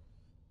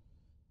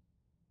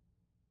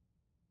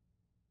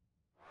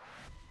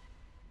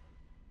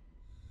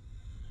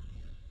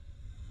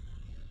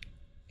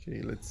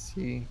 Okay, let's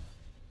see.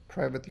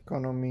 Private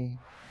economy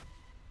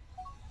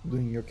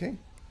doing okay.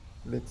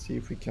 Let's see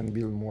if we can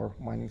build more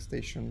mining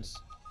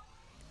stations.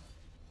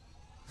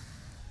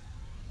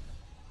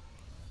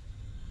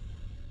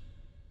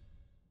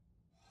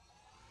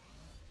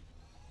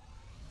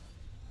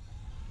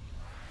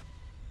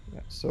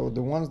 Yeah, so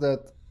the ones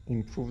that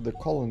improve the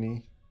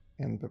colony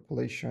and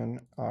population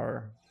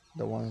are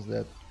the ones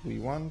that we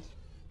want.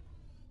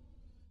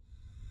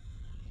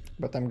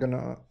 But I'm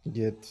gonna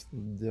get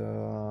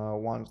the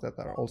ones that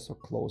are also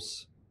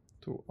close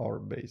to our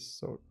base.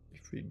 So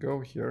if we go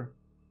here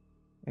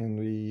and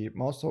we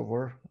mouse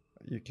over,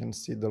 you can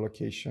see the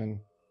location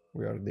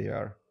where they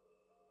are.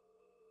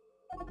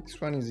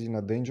 This one is in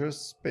a dangerous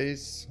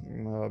space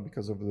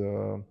because of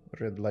the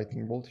red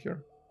lightning bolt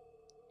here.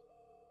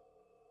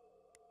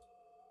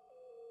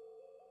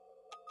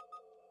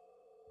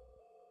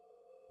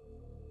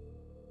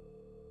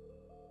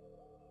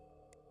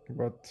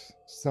 But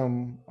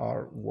some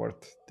are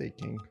worth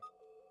taking.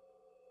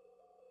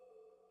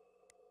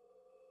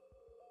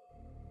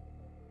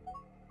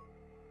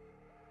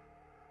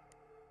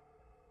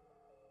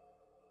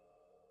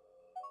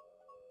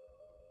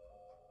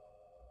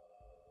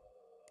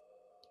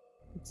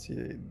 Let's see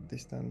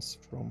distance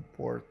from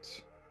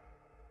port.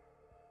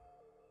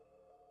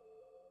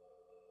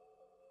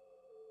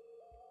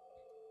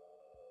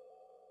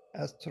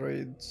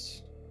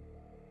 Asteroids.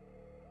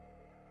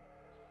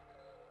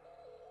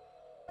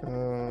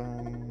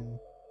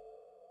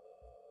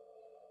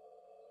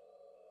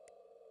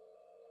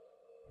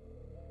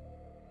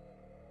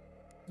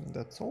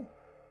 That's all.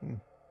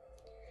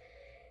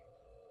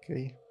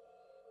 Okay.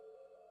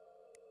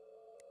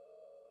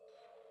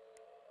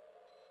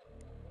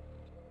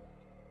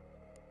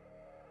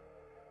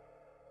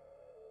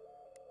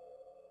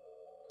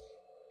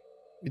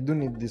 We do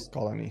need this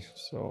colony,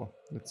 so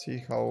let's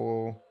see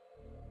how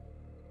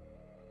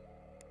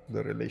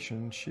the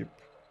relationship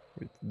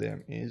with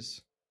them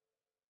is.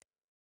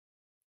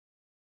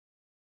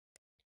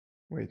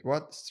 Wait,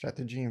 what?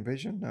 Strategy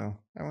invasion? No,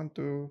 I want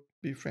to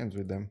be friends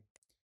with them.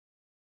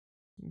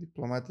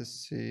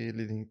 Diplomacy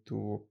leading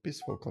to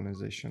peaceful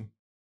colonization.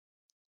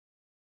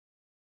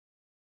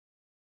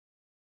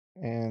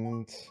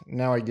 And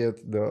now I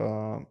get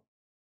the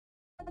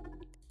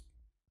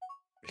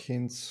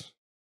hints,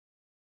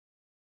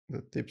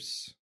 the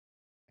tips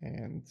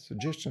and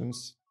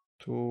suggestions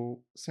to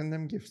send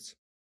them gifts.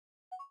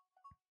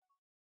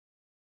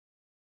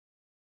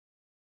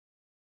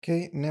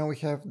 Okay, now we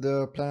have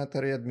the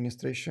planetary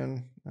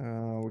administration.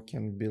 We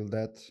can build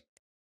that.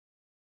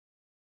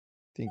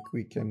 Think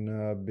we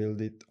can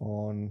build it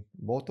on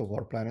both of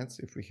our planets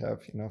if we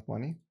have enough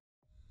money.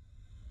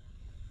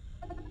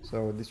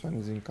 So this one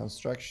is in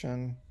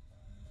construction.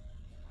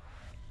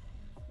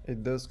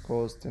 It does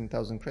cost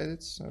 10,000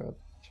 credits.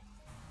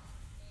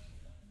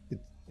 It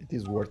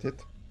is worth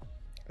it.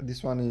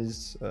 This one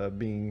is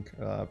being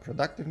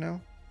productive now.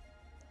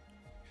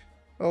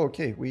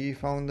 Okay, we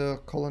found a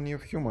colony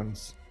of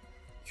humans.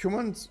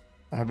 Humans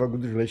have a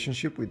good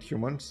relationship with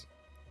humans,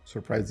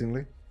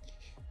 surprisingly.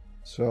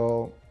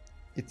 So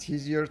it's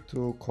easier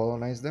to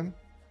colonize them.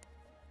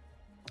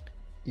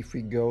 If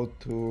we go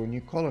to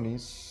new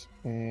colonies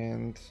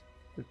and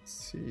let's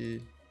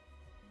see,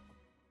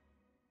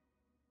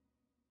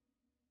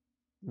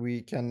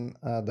 we can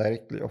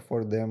directly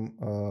offer them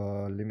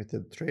a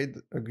limited trade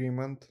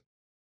agreement.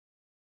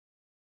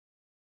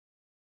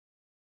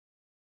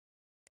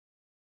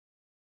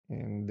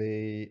 And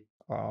they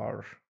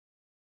are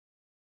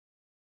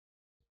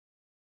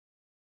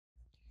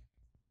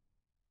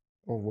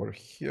over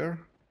here.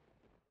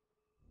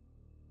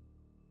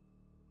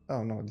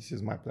 Oh no, this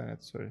is my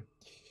planet, sorry.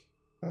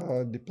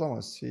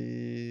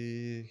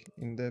 Diplomacy,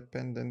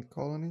 independent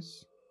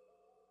colonies.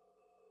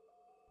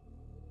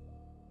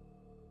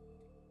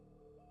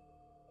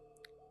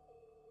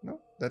 No,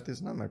 that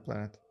is not my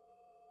planet.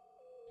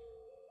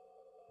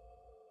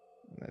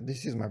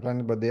 This is my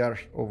planet, but they are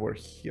over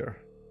here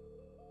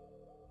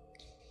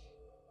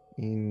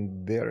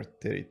in their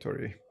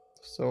territory.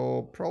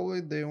 So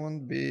probably they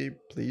won't be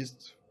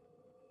pleased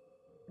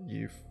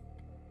if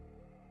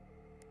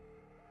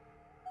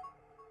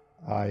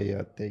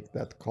I take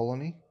that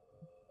colony,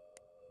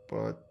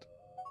 but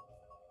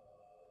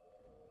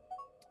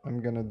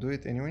I'm gonna do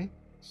it anyway.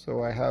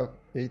 So I have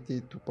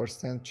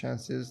 82%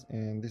 chances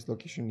and this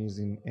location is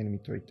in enemy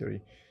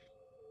territory.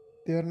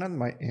 They are not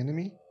my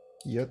enemy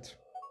yet.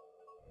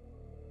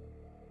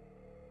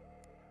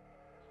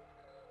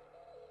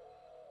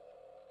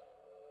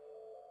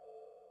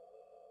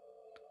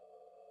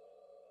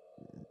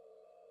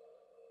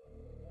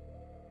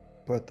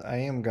 But I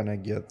am gonna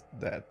get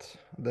that.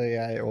 The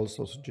AI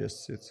also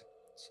suggests it.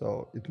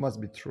 So it must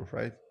be true,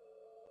 right?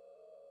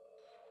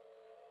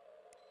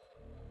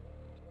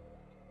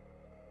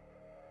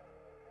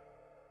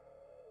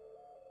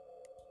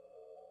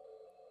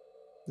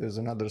 There's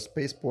another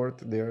spaceport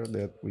there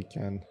that we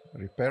can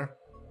repair.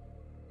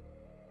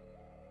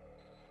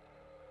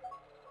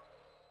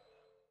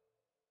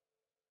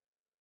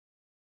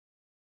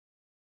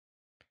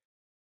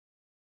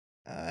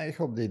 I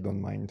hope they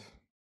don't mind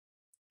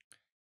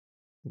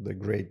the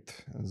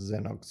great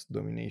Xenox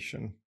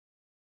dominion,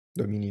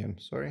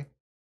 sorry.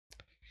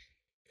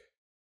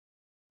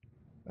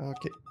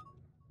 Okay,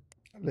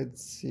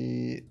 let's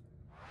see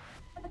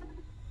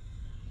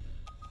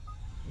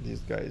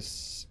these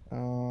guys.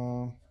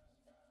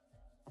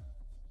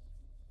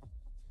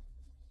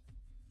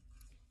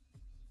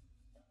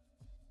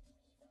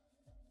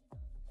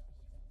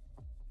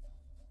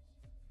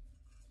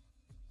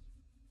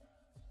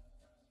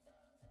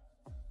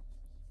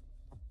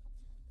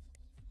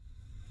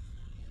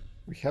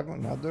 We have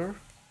another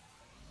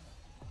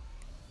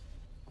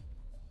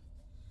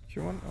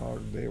human, or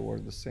they were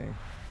the same?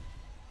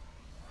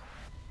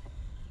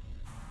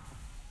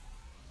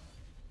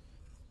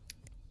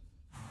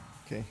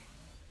 Okay,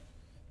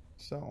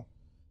 so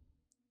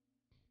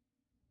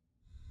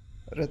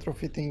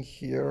retrofitting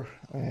here,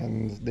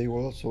 and they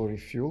will also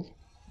refuel.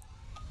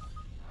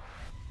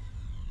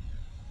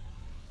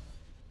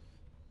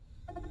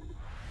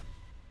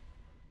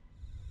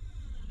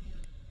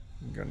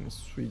 I'm gonna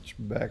switch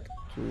back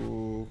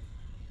to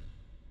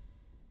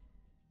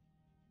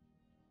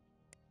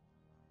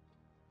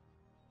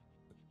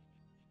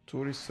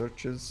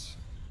researches.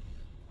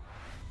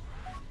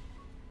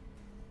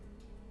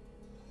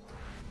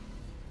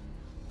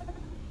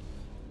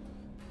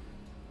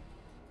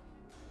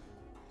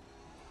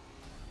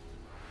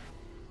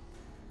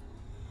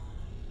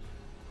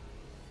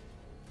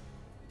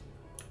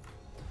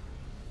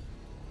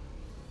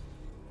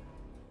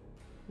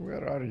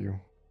 Where are you?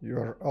 You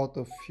are out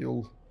of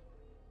fuel.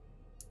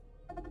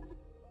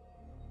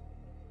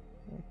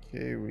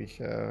 Okay, we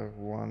have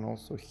one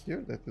also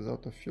here that is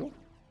out of fuel.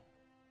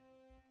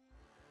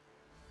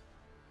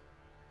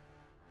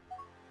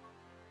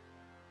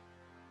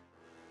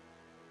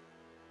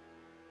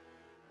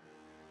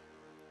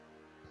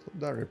 So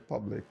the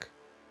Republic.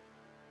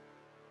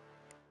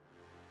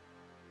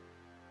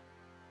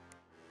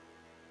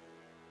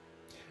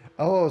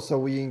 Oh, so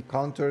we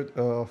encountered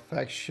a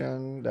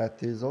faction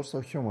that is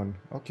also human.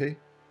 Okay.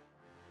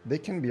 They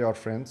can be our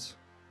friends.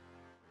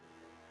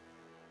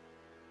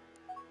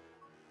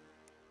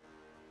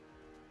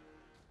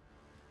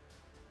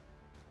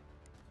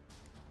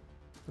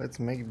 Let's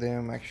make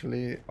them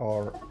actually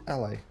our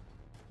ally.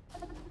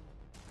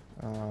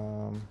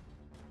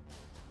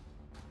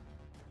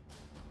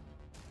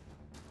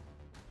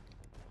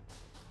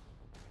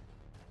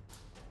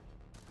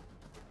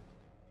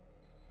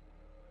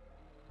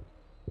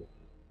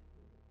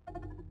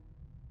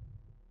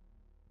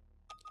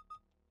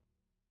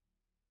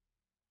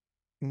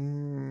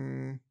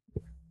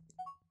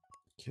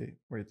 Okay,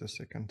 wait a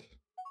second.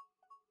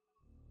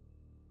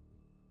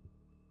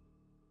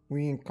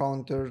 We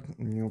encountered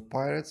new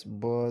pirates,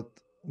 but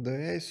the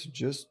AI is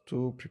just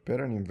to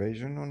prepare an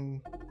invasion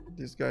on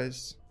these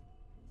guys.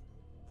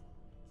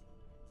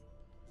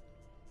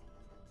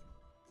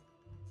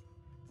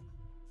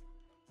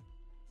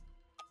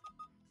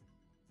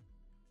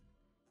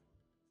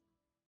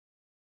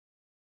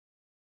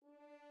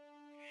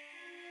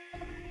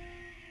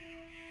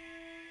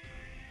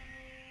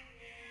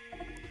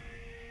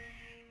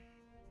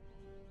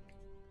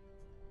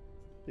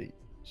 Okay,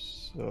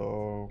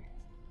 so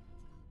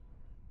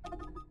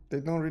they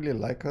don't really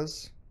like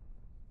us.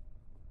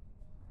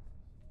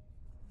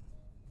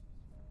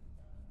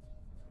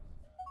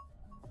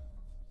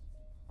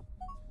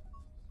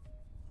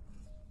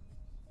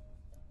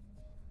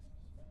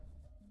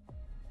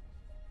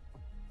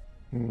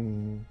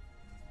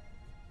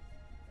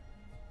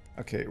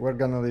 Okay, we're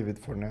gonna leave it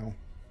for now.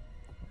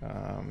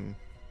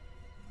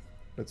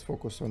 Let's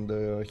focus on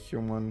the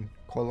human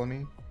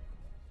colony.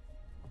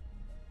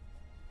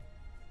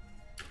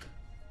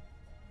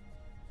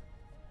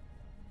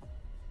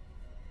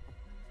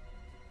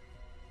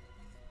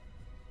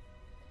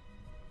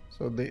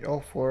 So they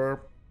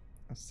offer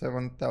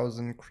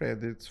 7,000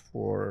 credits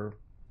for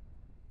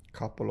a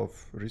couple of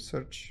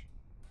research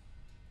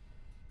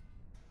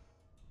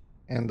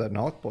and an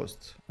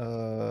outpost.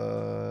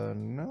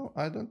 No,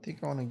 I don't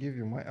think I want to give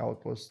you my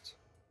outpost.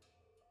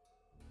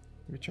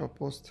 Which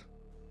outpost?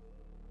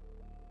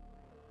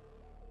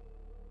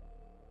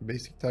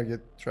 Basic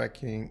target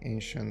tracking,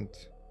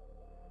 ancient.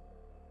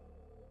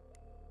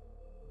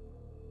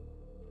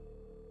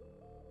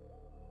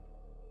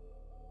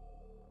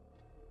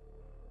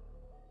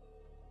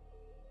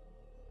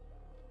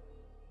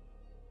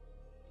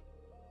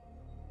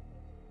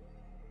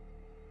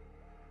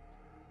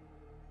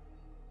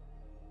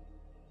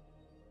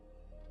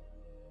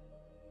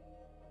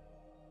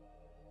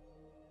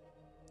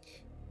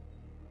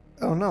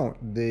 Oh no,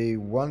 they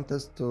want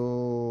us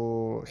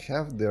to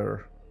have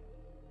their...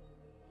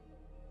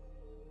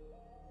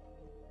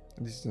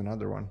 This is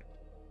another one.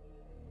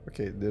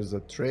 Okay, there's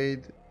a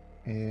trade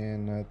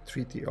and a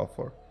treaty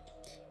offer.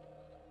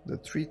 The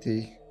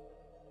treaty...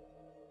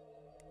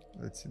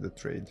 Let's see the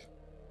trade.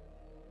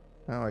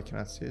 No, I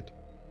cannot see it.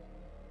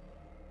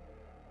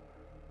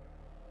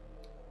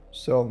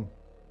 So,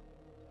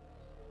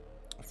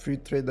 free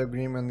trade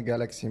agreement,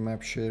 galaxy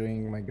map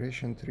sharing,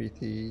 migration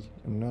treaty,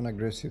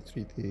 non-aggressive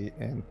treaty,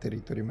 and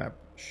territory map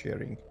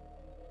sharing.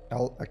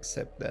 I'll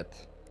accept that.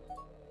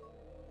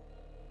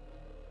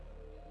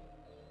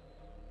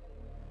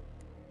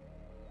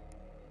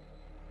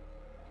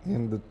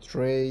 And the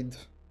trade,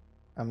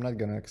 I'm not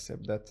gonna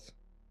accept that.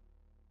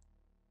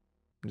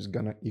 I'm just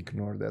gonna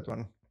ignore that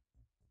one.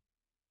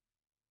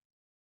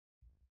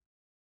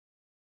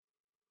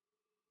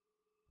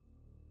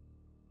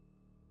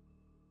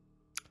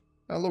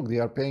 Oh look, they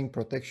are paying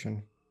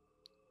protection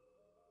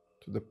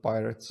to the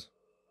pirates.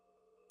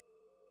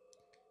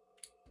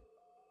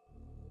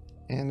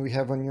 And we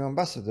have a new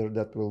ambassador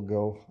that will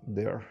go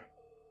there.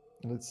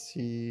 Let's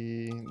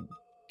see.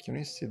 Can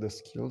we see the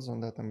skills on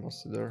that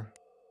ambassador?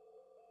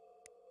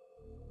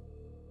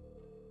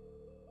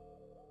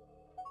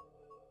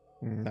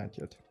 Not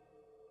yet.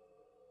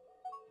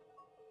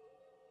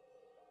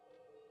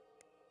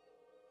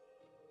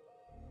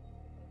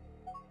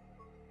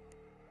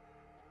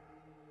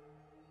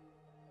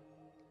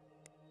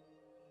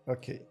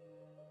 Okay.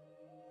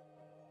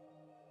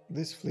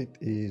 This fleet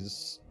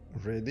is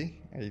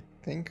ready, I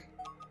think.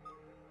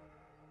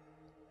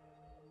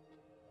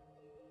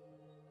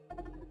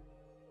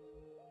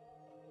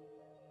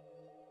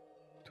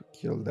 To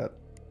kill that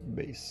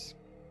base.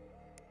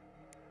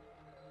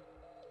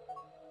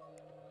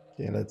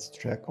 Okay, let's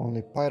track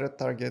only pirate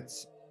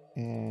targets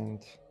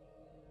and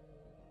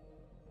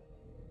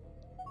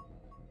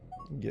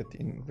get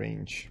in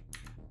range.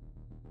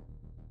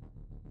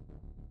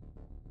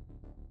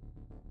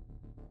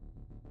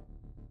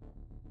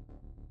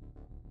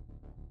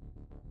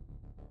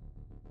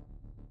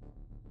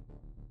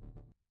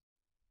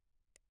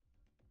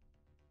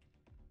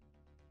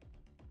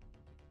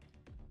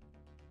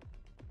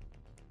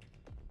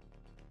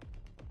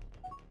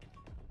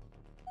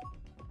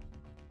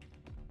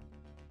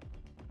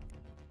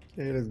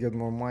 Okay, let's get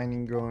more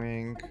mining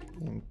going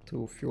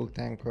into fuel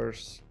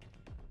tankers.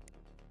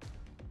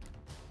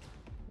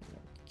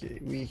 Okay,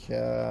 we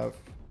have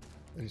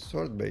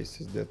resort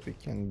bases that we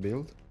can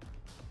build.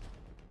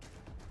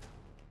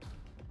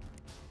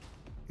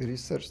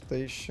 Research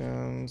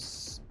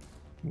stations,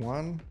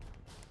 one.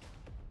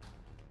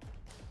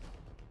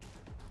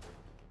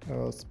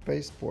 A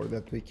spaceport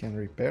that we can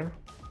repair.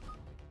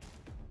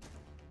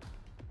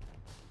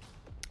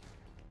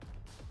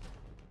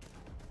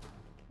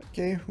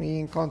 Okay, we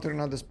encounter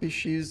another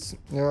species.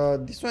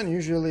 This one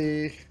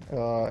usually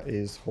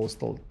is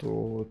hostile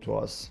to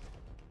us.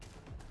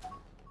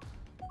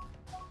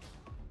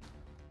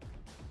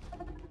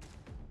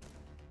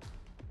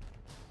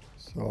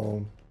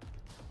 So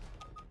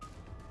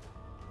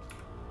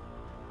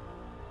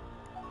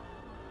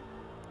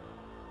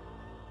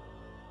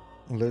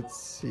let's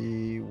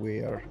see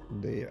where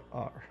they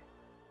are.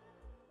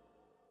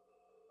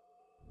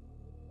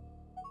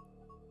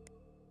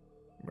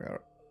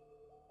 Where?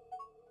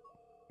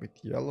 With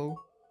yellow.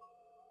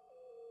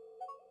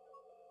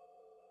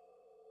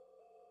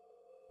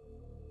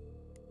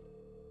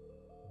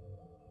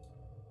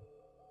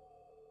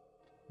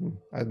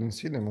 I don't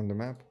see them on the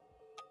map.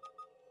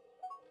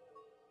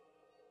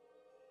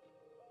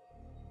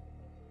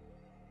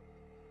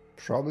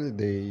 Probably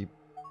they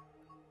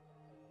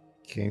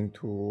came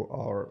to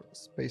our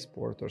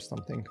spaceport or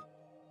something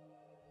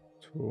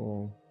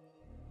to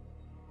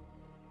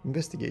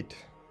investigate.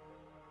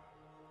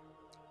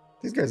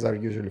 These guys are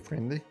usually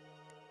friendly.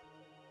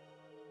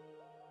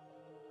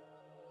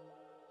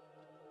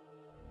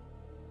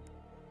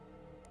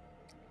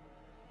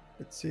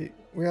 Let's see,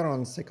 we are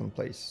on second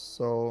place,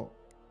 so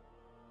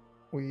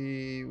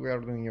we are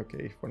doing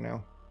okay for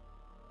now.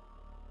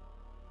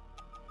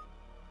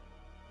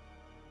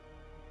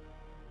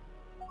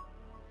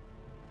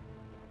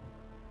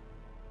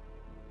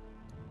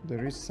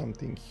 There is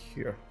something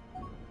here.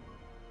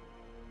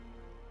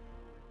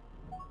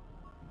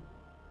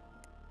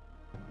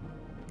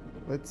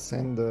 Let's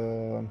send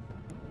a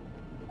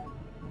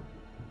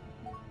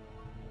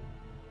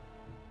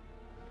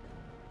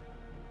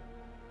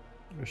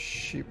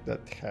ship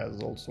that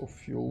has also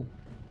fuel.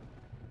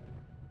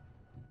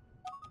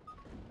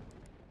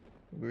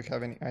 Do we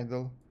have any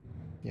idle?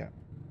 Yeah.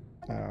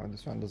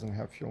 This one doesn't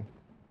have fuel.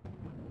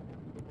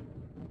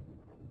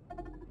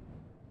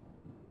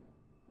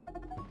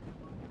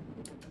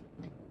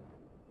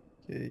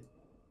 Okay.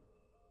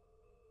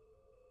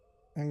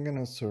 I'm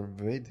gonna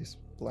survey this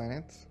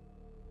planet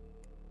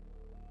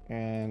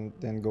and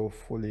then go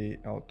fully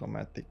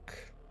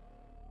automatic.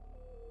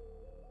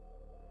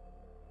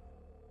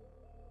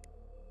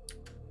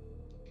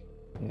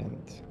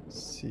 And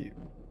see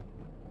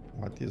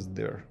what is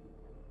there.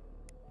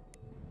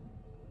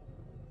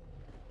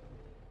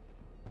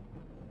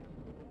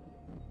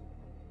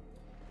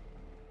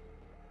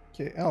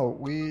 Okay, oh,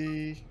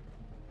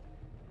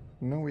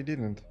 no, we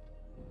didn't.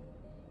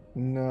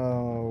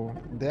 No,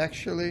 they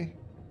actually...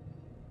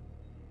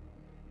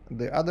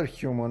 The other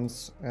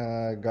humans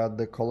got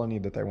the colony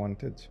that I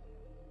wanted.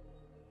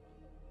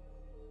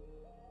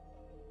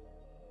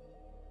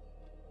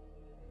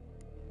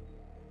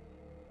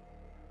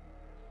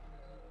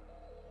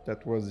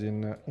 That was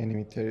in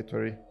enemy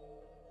territory.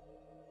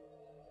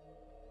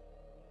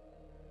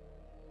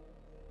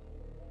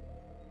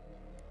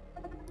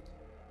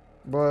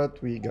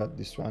 But we got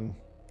this one.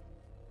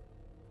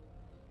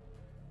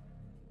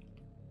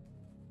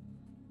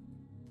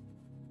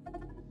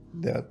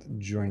 That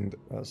joined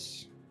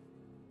us,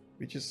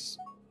 which is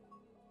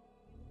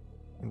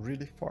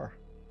really far.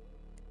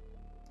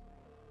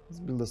 Let's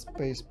build a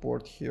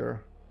spaceport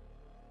here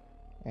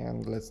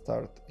and let's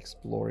start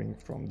exploring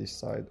from this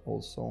side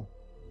also.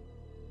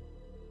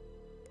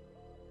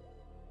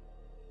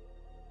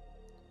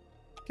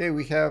 Okay,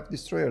 we have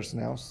destroyers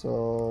now,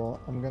 so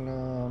I'm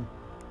gonna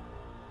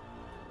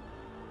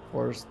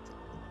first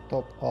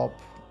top up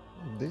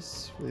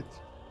this fleet?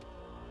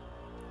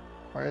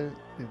 Why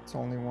it's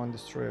only one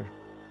destroyer?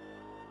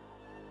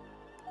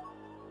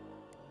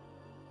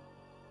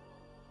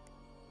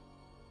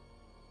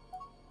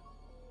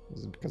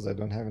 Is it because I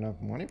don't have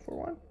enough money for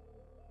one?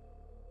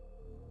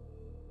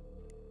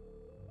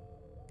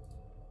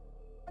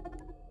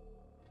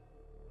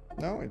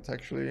 No, it's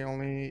actually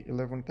only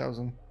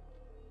 11,000.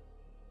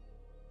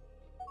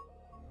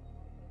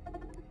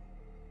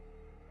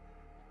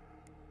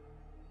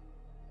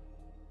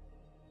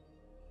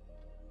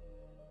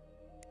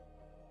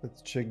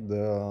 Let's check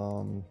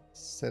the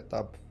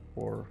setup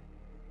for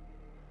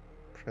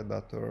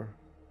Predator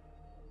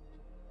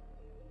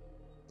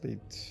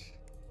fleet.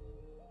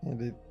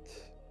 And it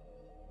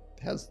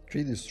has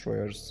 3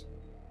 destroyers.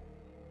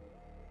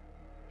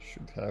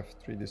 Should have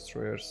 3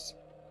 destroyers.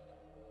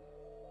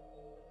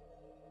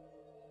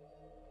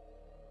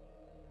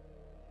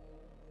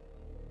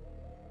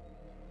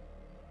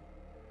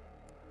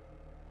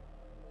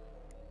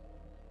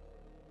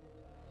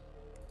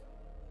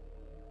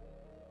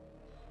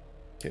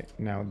 Okay,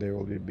 now they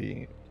will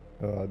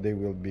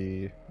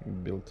be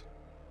built.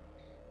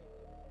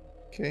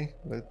 Okay,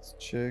 let's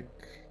check.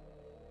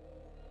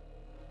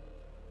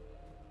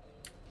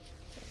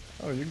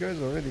 Oh, you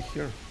guys already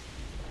here.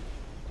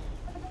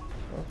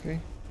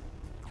 Okay.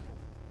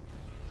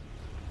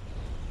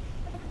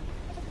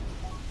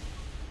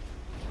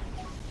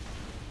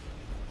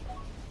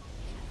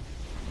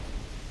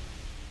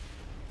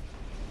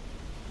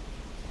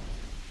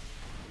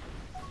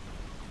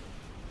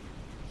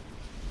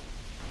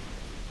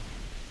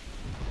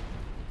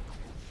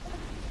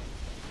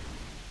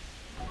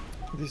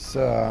 This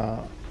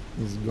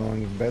is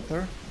going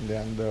better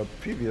than the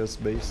previous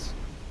base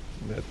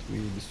that we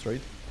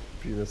destroyed,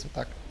 previous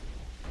attack.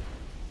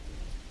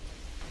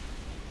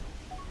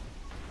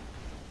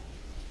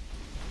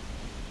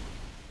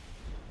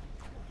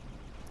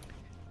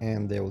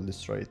 And they will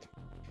destroy it.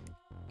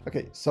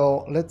 Okay,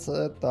 so let's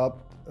set up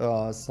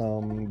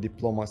some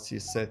diplomacy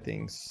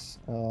settings.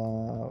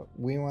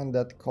 We want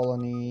that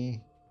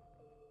colony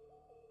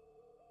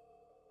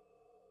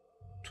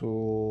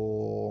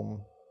to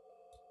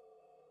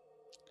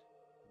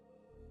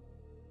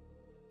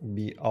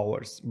be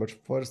ours, but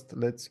first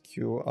let's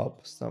queue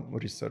up some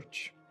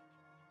research.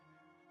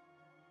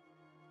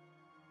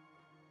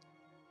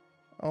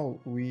 Oh,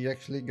 we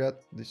actually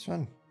got this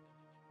one.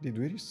 Did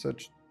we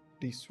research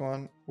this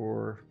one,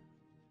 or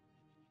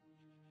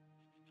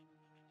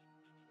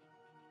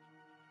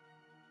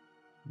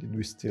did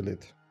we steal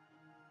it?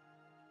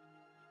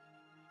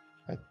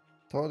 I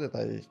thought that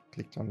I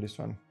clicked on this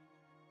one.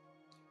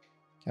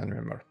 Can't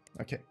remember.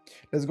 Okay,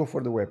 let's go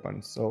for the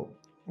weapons. So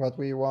what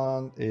we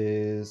want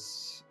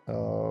is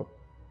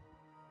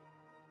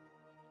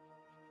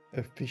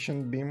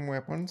efficient beam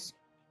weapons,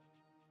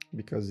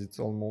 because it's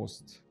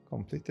almost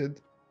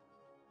completed.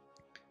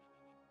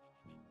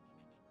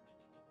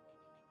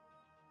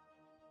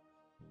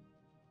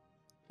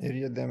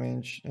 Area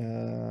damage,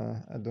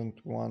 I don't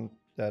want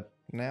that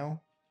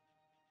now.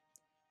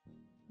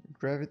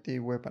 Gravity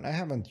weapon, I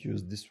haven't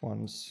used these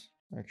ones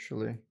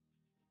actually.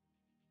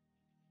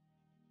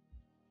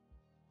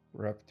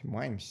 Wrapped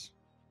mines,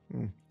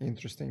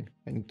 interesting.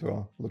 I need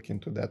to look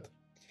into that.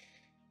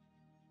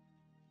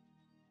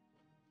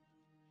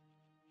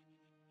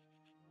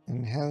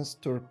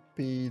 Enhanced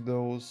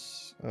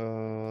torpedoes,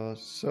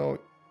 so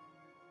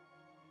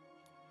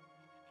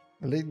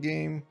late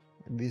game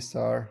these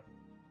are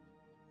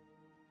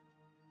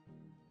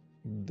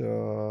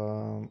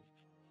the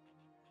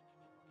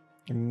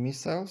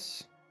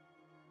missiles.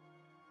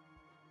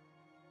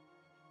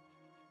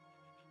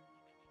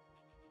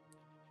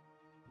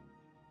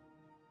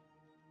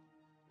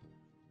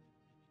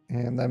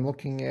 And I'm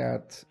looking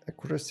at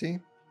accuracy,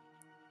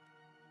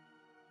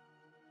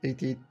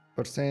 88%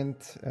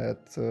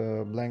 at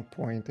blank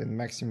point, and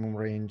maximum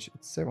range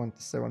at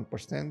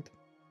 77%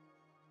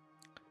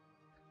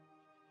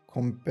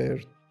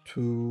 compared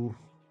to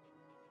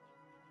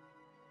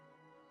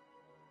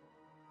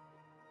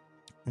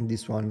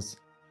these ones.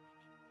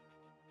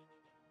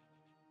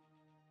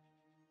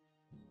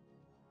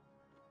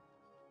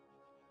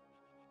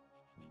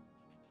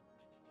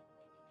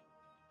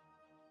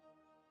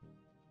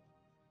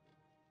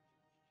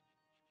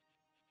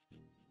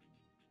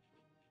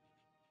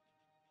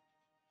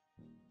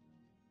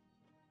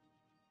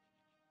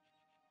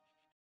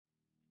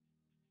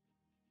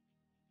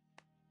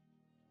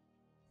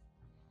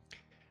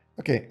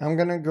 Okay, I'm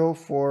gonna go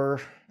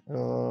for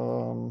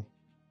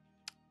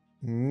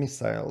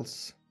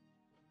missiles.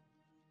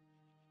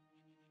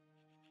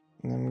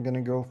 And I'm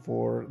gonna go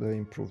for the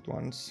improved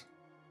ones.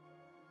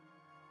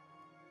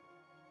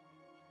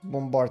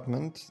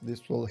 Bombardment,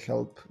 this will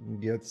help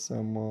get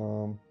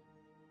some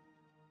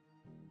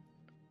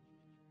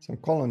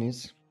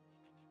colonies.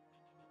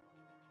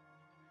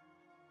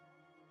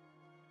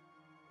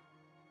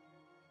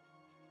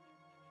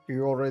 We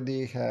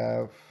already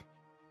have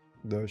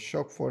the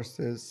shock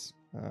forces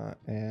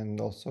and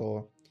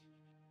also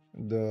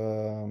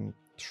the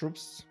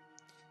troops,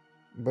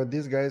 but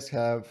these guys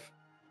have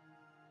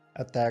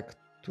attacked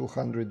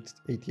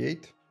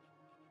 288,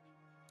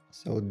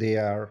 so they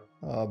are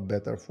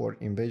better for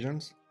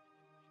invasions.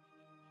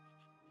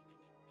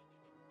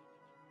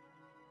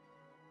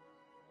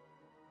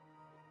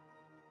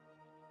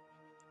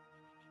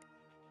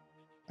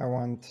 I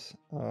want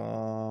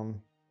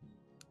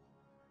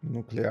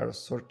nuclear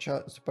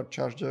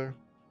supercharger.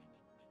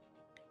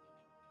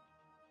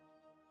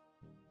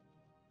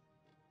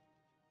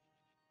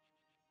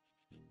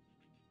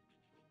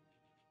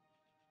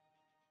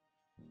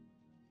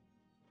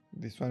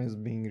 This one is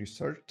being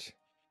researched.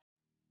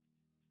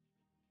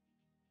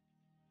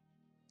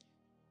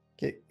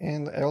 Okay,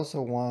 and I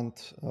also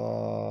want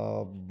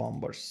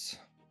bombers.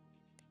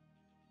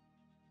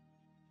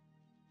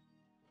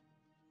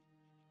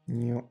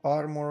 New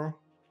armor.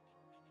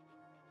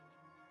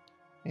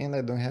 And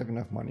I don't have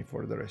enough money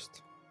for the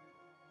rest.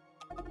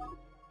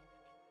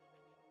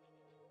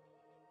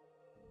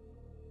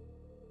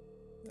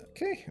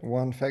 Okay,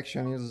 one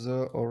faction is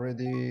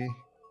already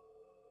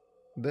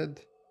dead.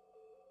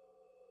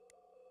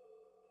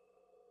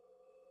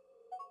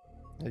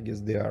 I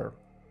guess they are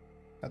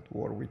at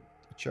war with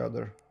each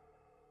other.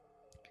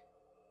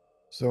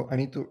 So I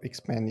need to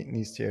expand in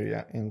this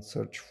area and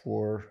search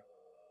for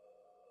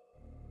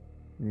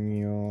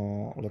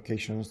new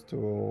locations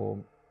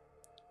to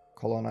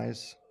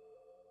colonize.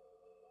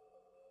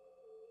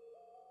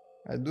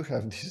 I do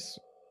have this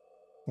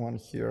one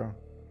here.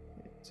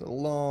 It's a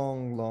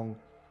long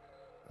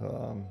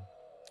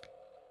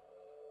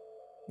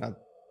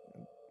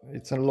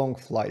it's a long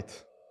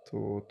flight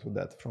to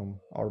that from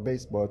our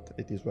base, but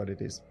it is what it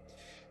is.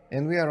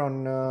 And we are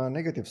on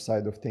negative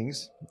side of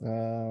things.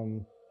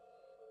 I'm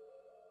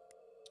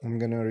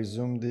gonna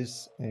resume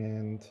this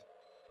and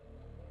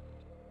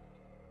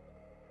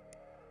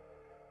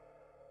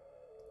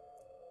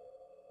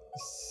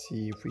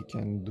see if we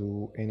can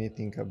do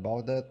anything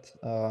about that.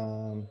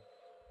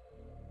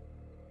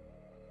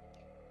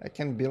 I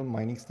can build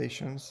mining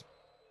stations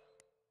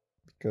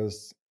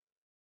because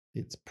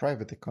it's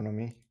private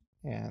economy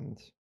and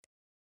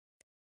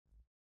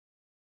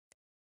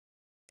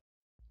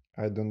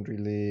I don't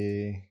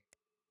really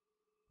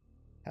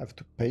have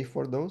to pay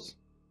for those.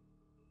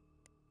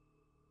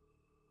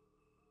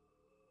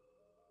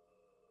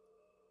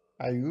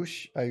 I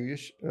wish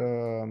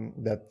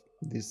that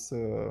this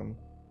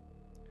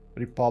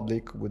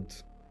republic would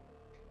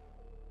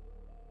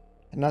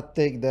not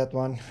take that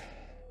one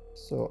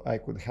so I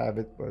could have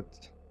it,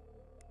 but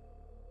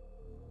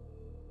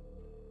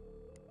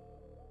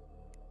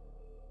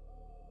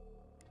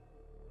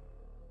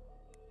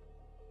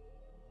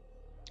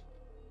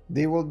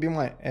they will be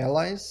my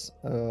allies,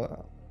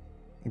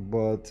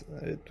 but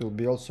it will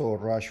be also a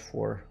rush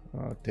for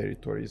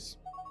territories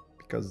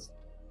because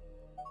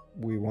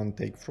we won't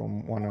take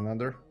from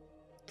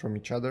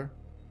each other.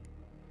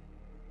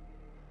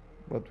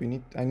 But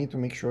I need to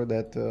make sure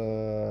that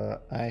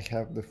I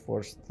have the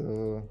first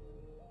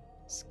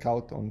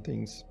scout on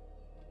things.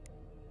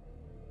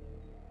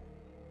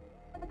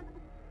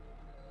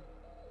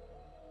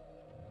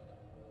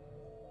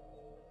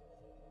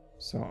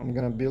 So I'm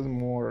gonna build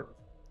more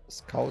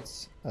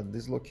scouts at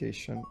this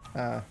location.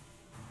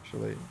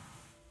 Actually,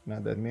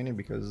 not that many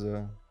because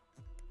I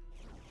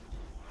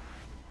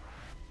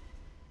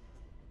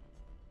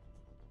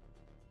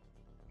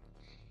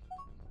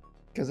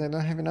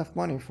don't have enough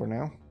money for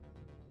now.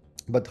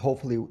 But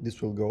hopefully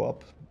this will go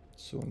up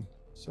soon.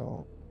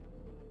 So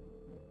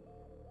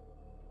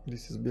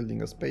this is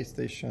building a space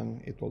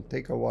station. It will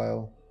take a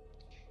while.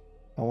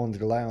 I won't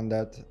rely on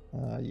that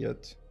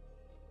yet.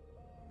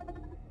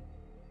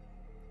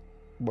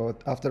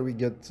 But after we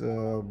get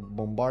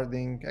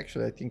bombarding,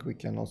 actually I think we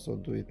can also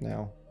do it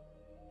now.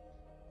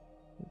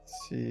 Let's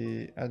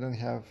see, I don't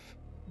have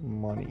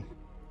money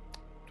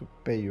to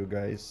pay you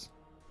guys.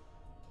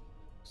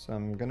 So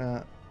I'm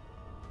gonna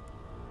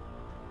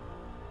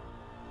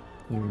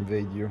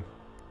invade you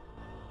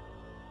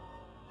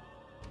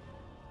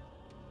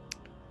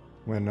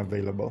when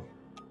available.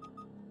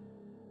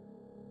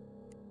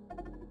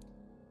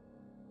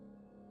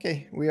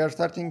 Okay, we are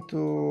starting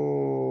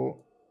to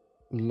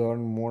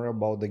learn more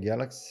about the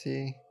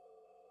galaxy.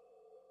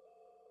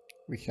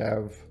 We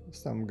have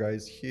some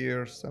guys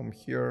here, some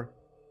here.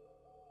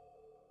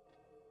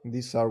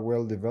 These are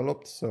well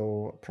developed,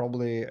 so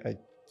probably I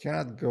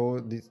cannot go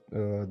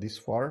this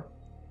far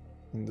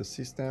in the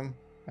system.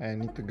 I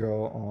need to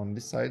go on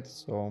this side,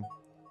 so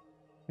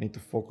I need to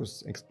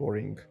focus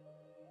exploring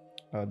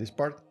this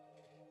part.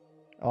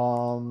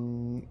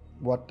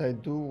 What I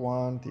do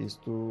want is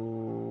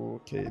to...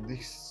 Okay,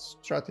 this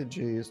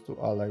strategy is to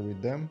ally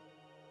with them.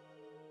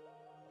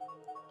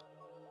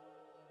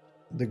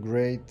 The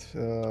great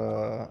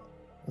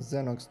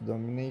Xenox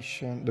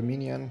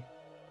Dominion.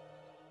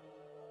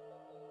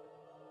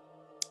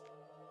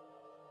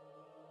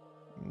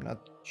 I'm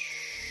not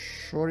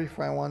sure if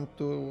I want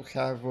to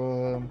have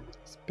a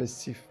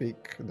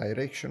specific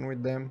direction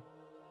with them.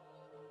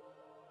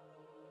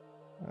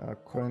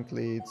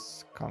 Currently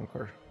it's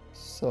Conquer.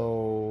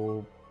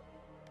 So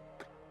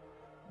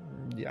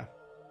yeah,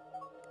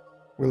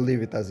 we'll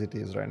leave it as it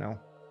is right now.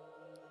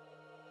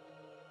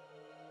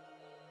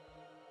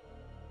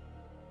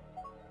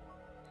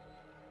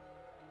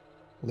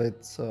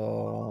 Let's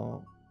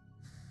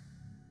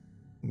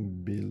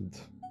build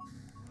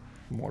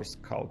more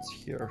scouts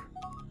here.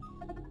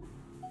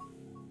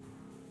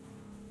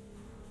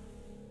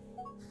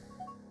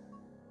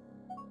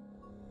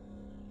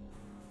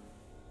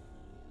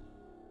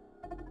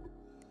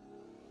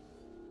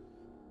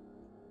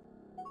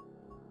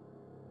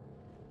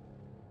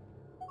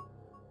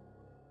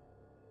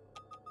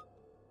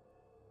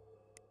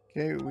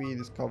 Okay, we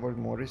discovered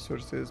more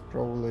resources.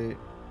 Probably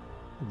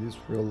this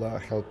will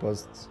help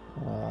us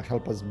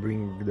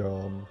bring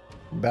the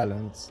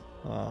balance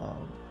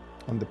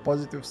on the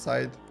positive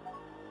side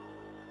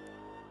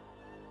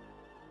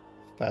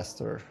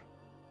faster.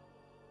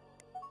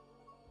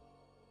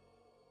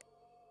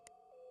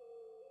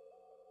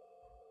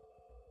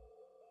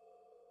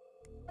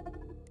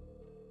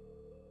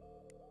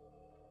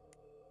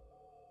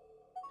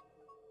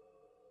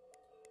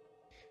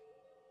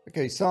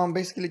 Okay, so I'm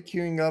basically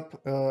queuing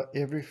up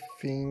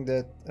everything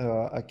that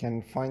I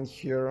can find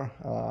here,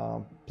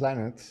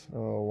 planet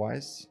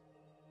wise.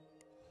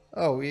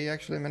 Oh, we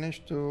actually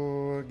managed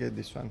to get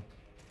this one.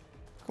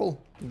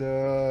 Cool.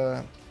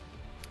 The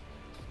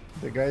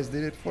guys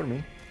did it for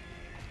me,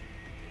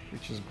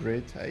 which is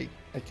great. I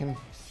can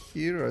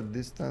hear a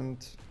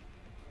distant.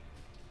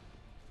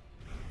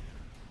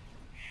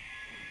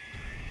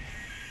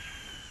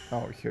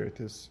 Oh, here it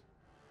is,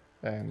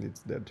 and it's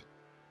dead.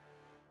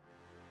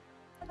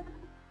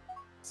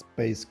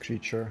 Space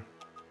creature.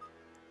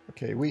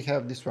 Okay, we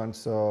have this one,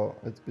 so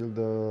let's build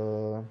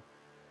a...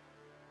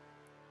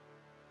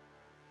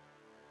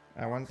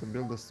 I want to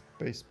build a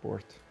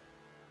spaceport.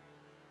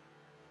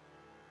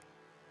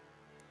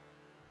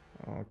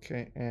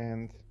 Okay,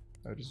 and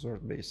a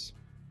resort base.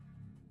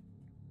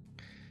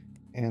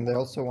 And I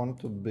also want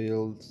to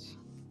build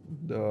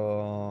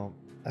the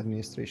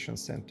administration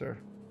center.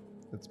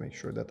 Let's make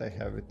sure that I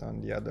have it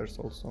on the others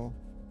also.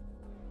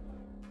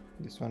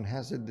 This one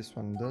has it, this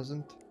one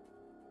doesn't.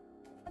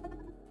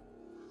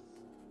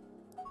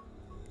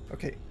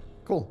 Okay,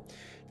 cool.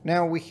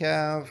 Now we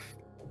have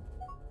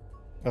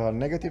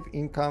negative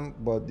income,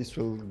 but this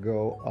will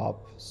go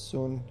up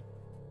soon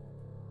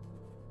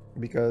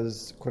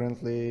because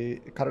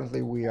currently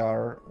we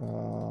are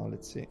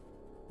let's see,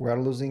 we are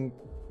losing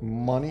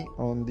money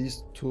on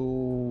these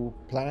two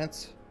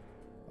planets,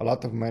 a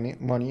lot of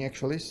money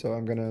actually, so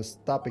I'm gonna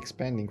stop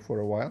expanding for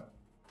a while.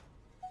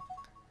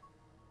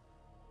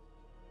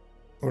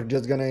 We're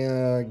just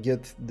gonna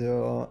get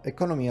the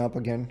economy up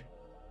again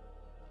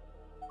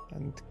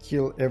and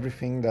kill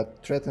everything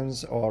that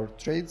threatens our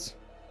trades,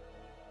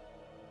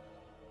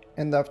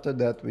 and after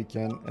that we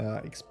can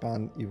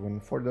expand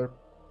even further,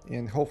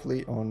 and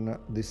hopefully on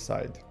this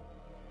side.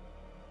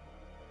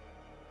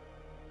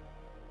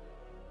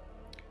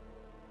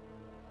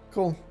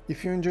 Cool.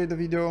 If you enjoyed the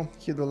video,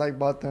 hit the like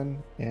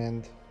button,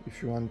 and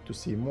if you want to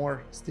see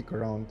more, stick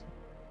around.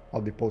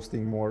 I'll be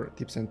posting more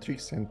tips and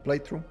tricks and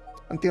playthrough.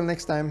 Until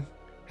next time,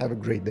 have a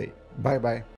great day. Bye bye.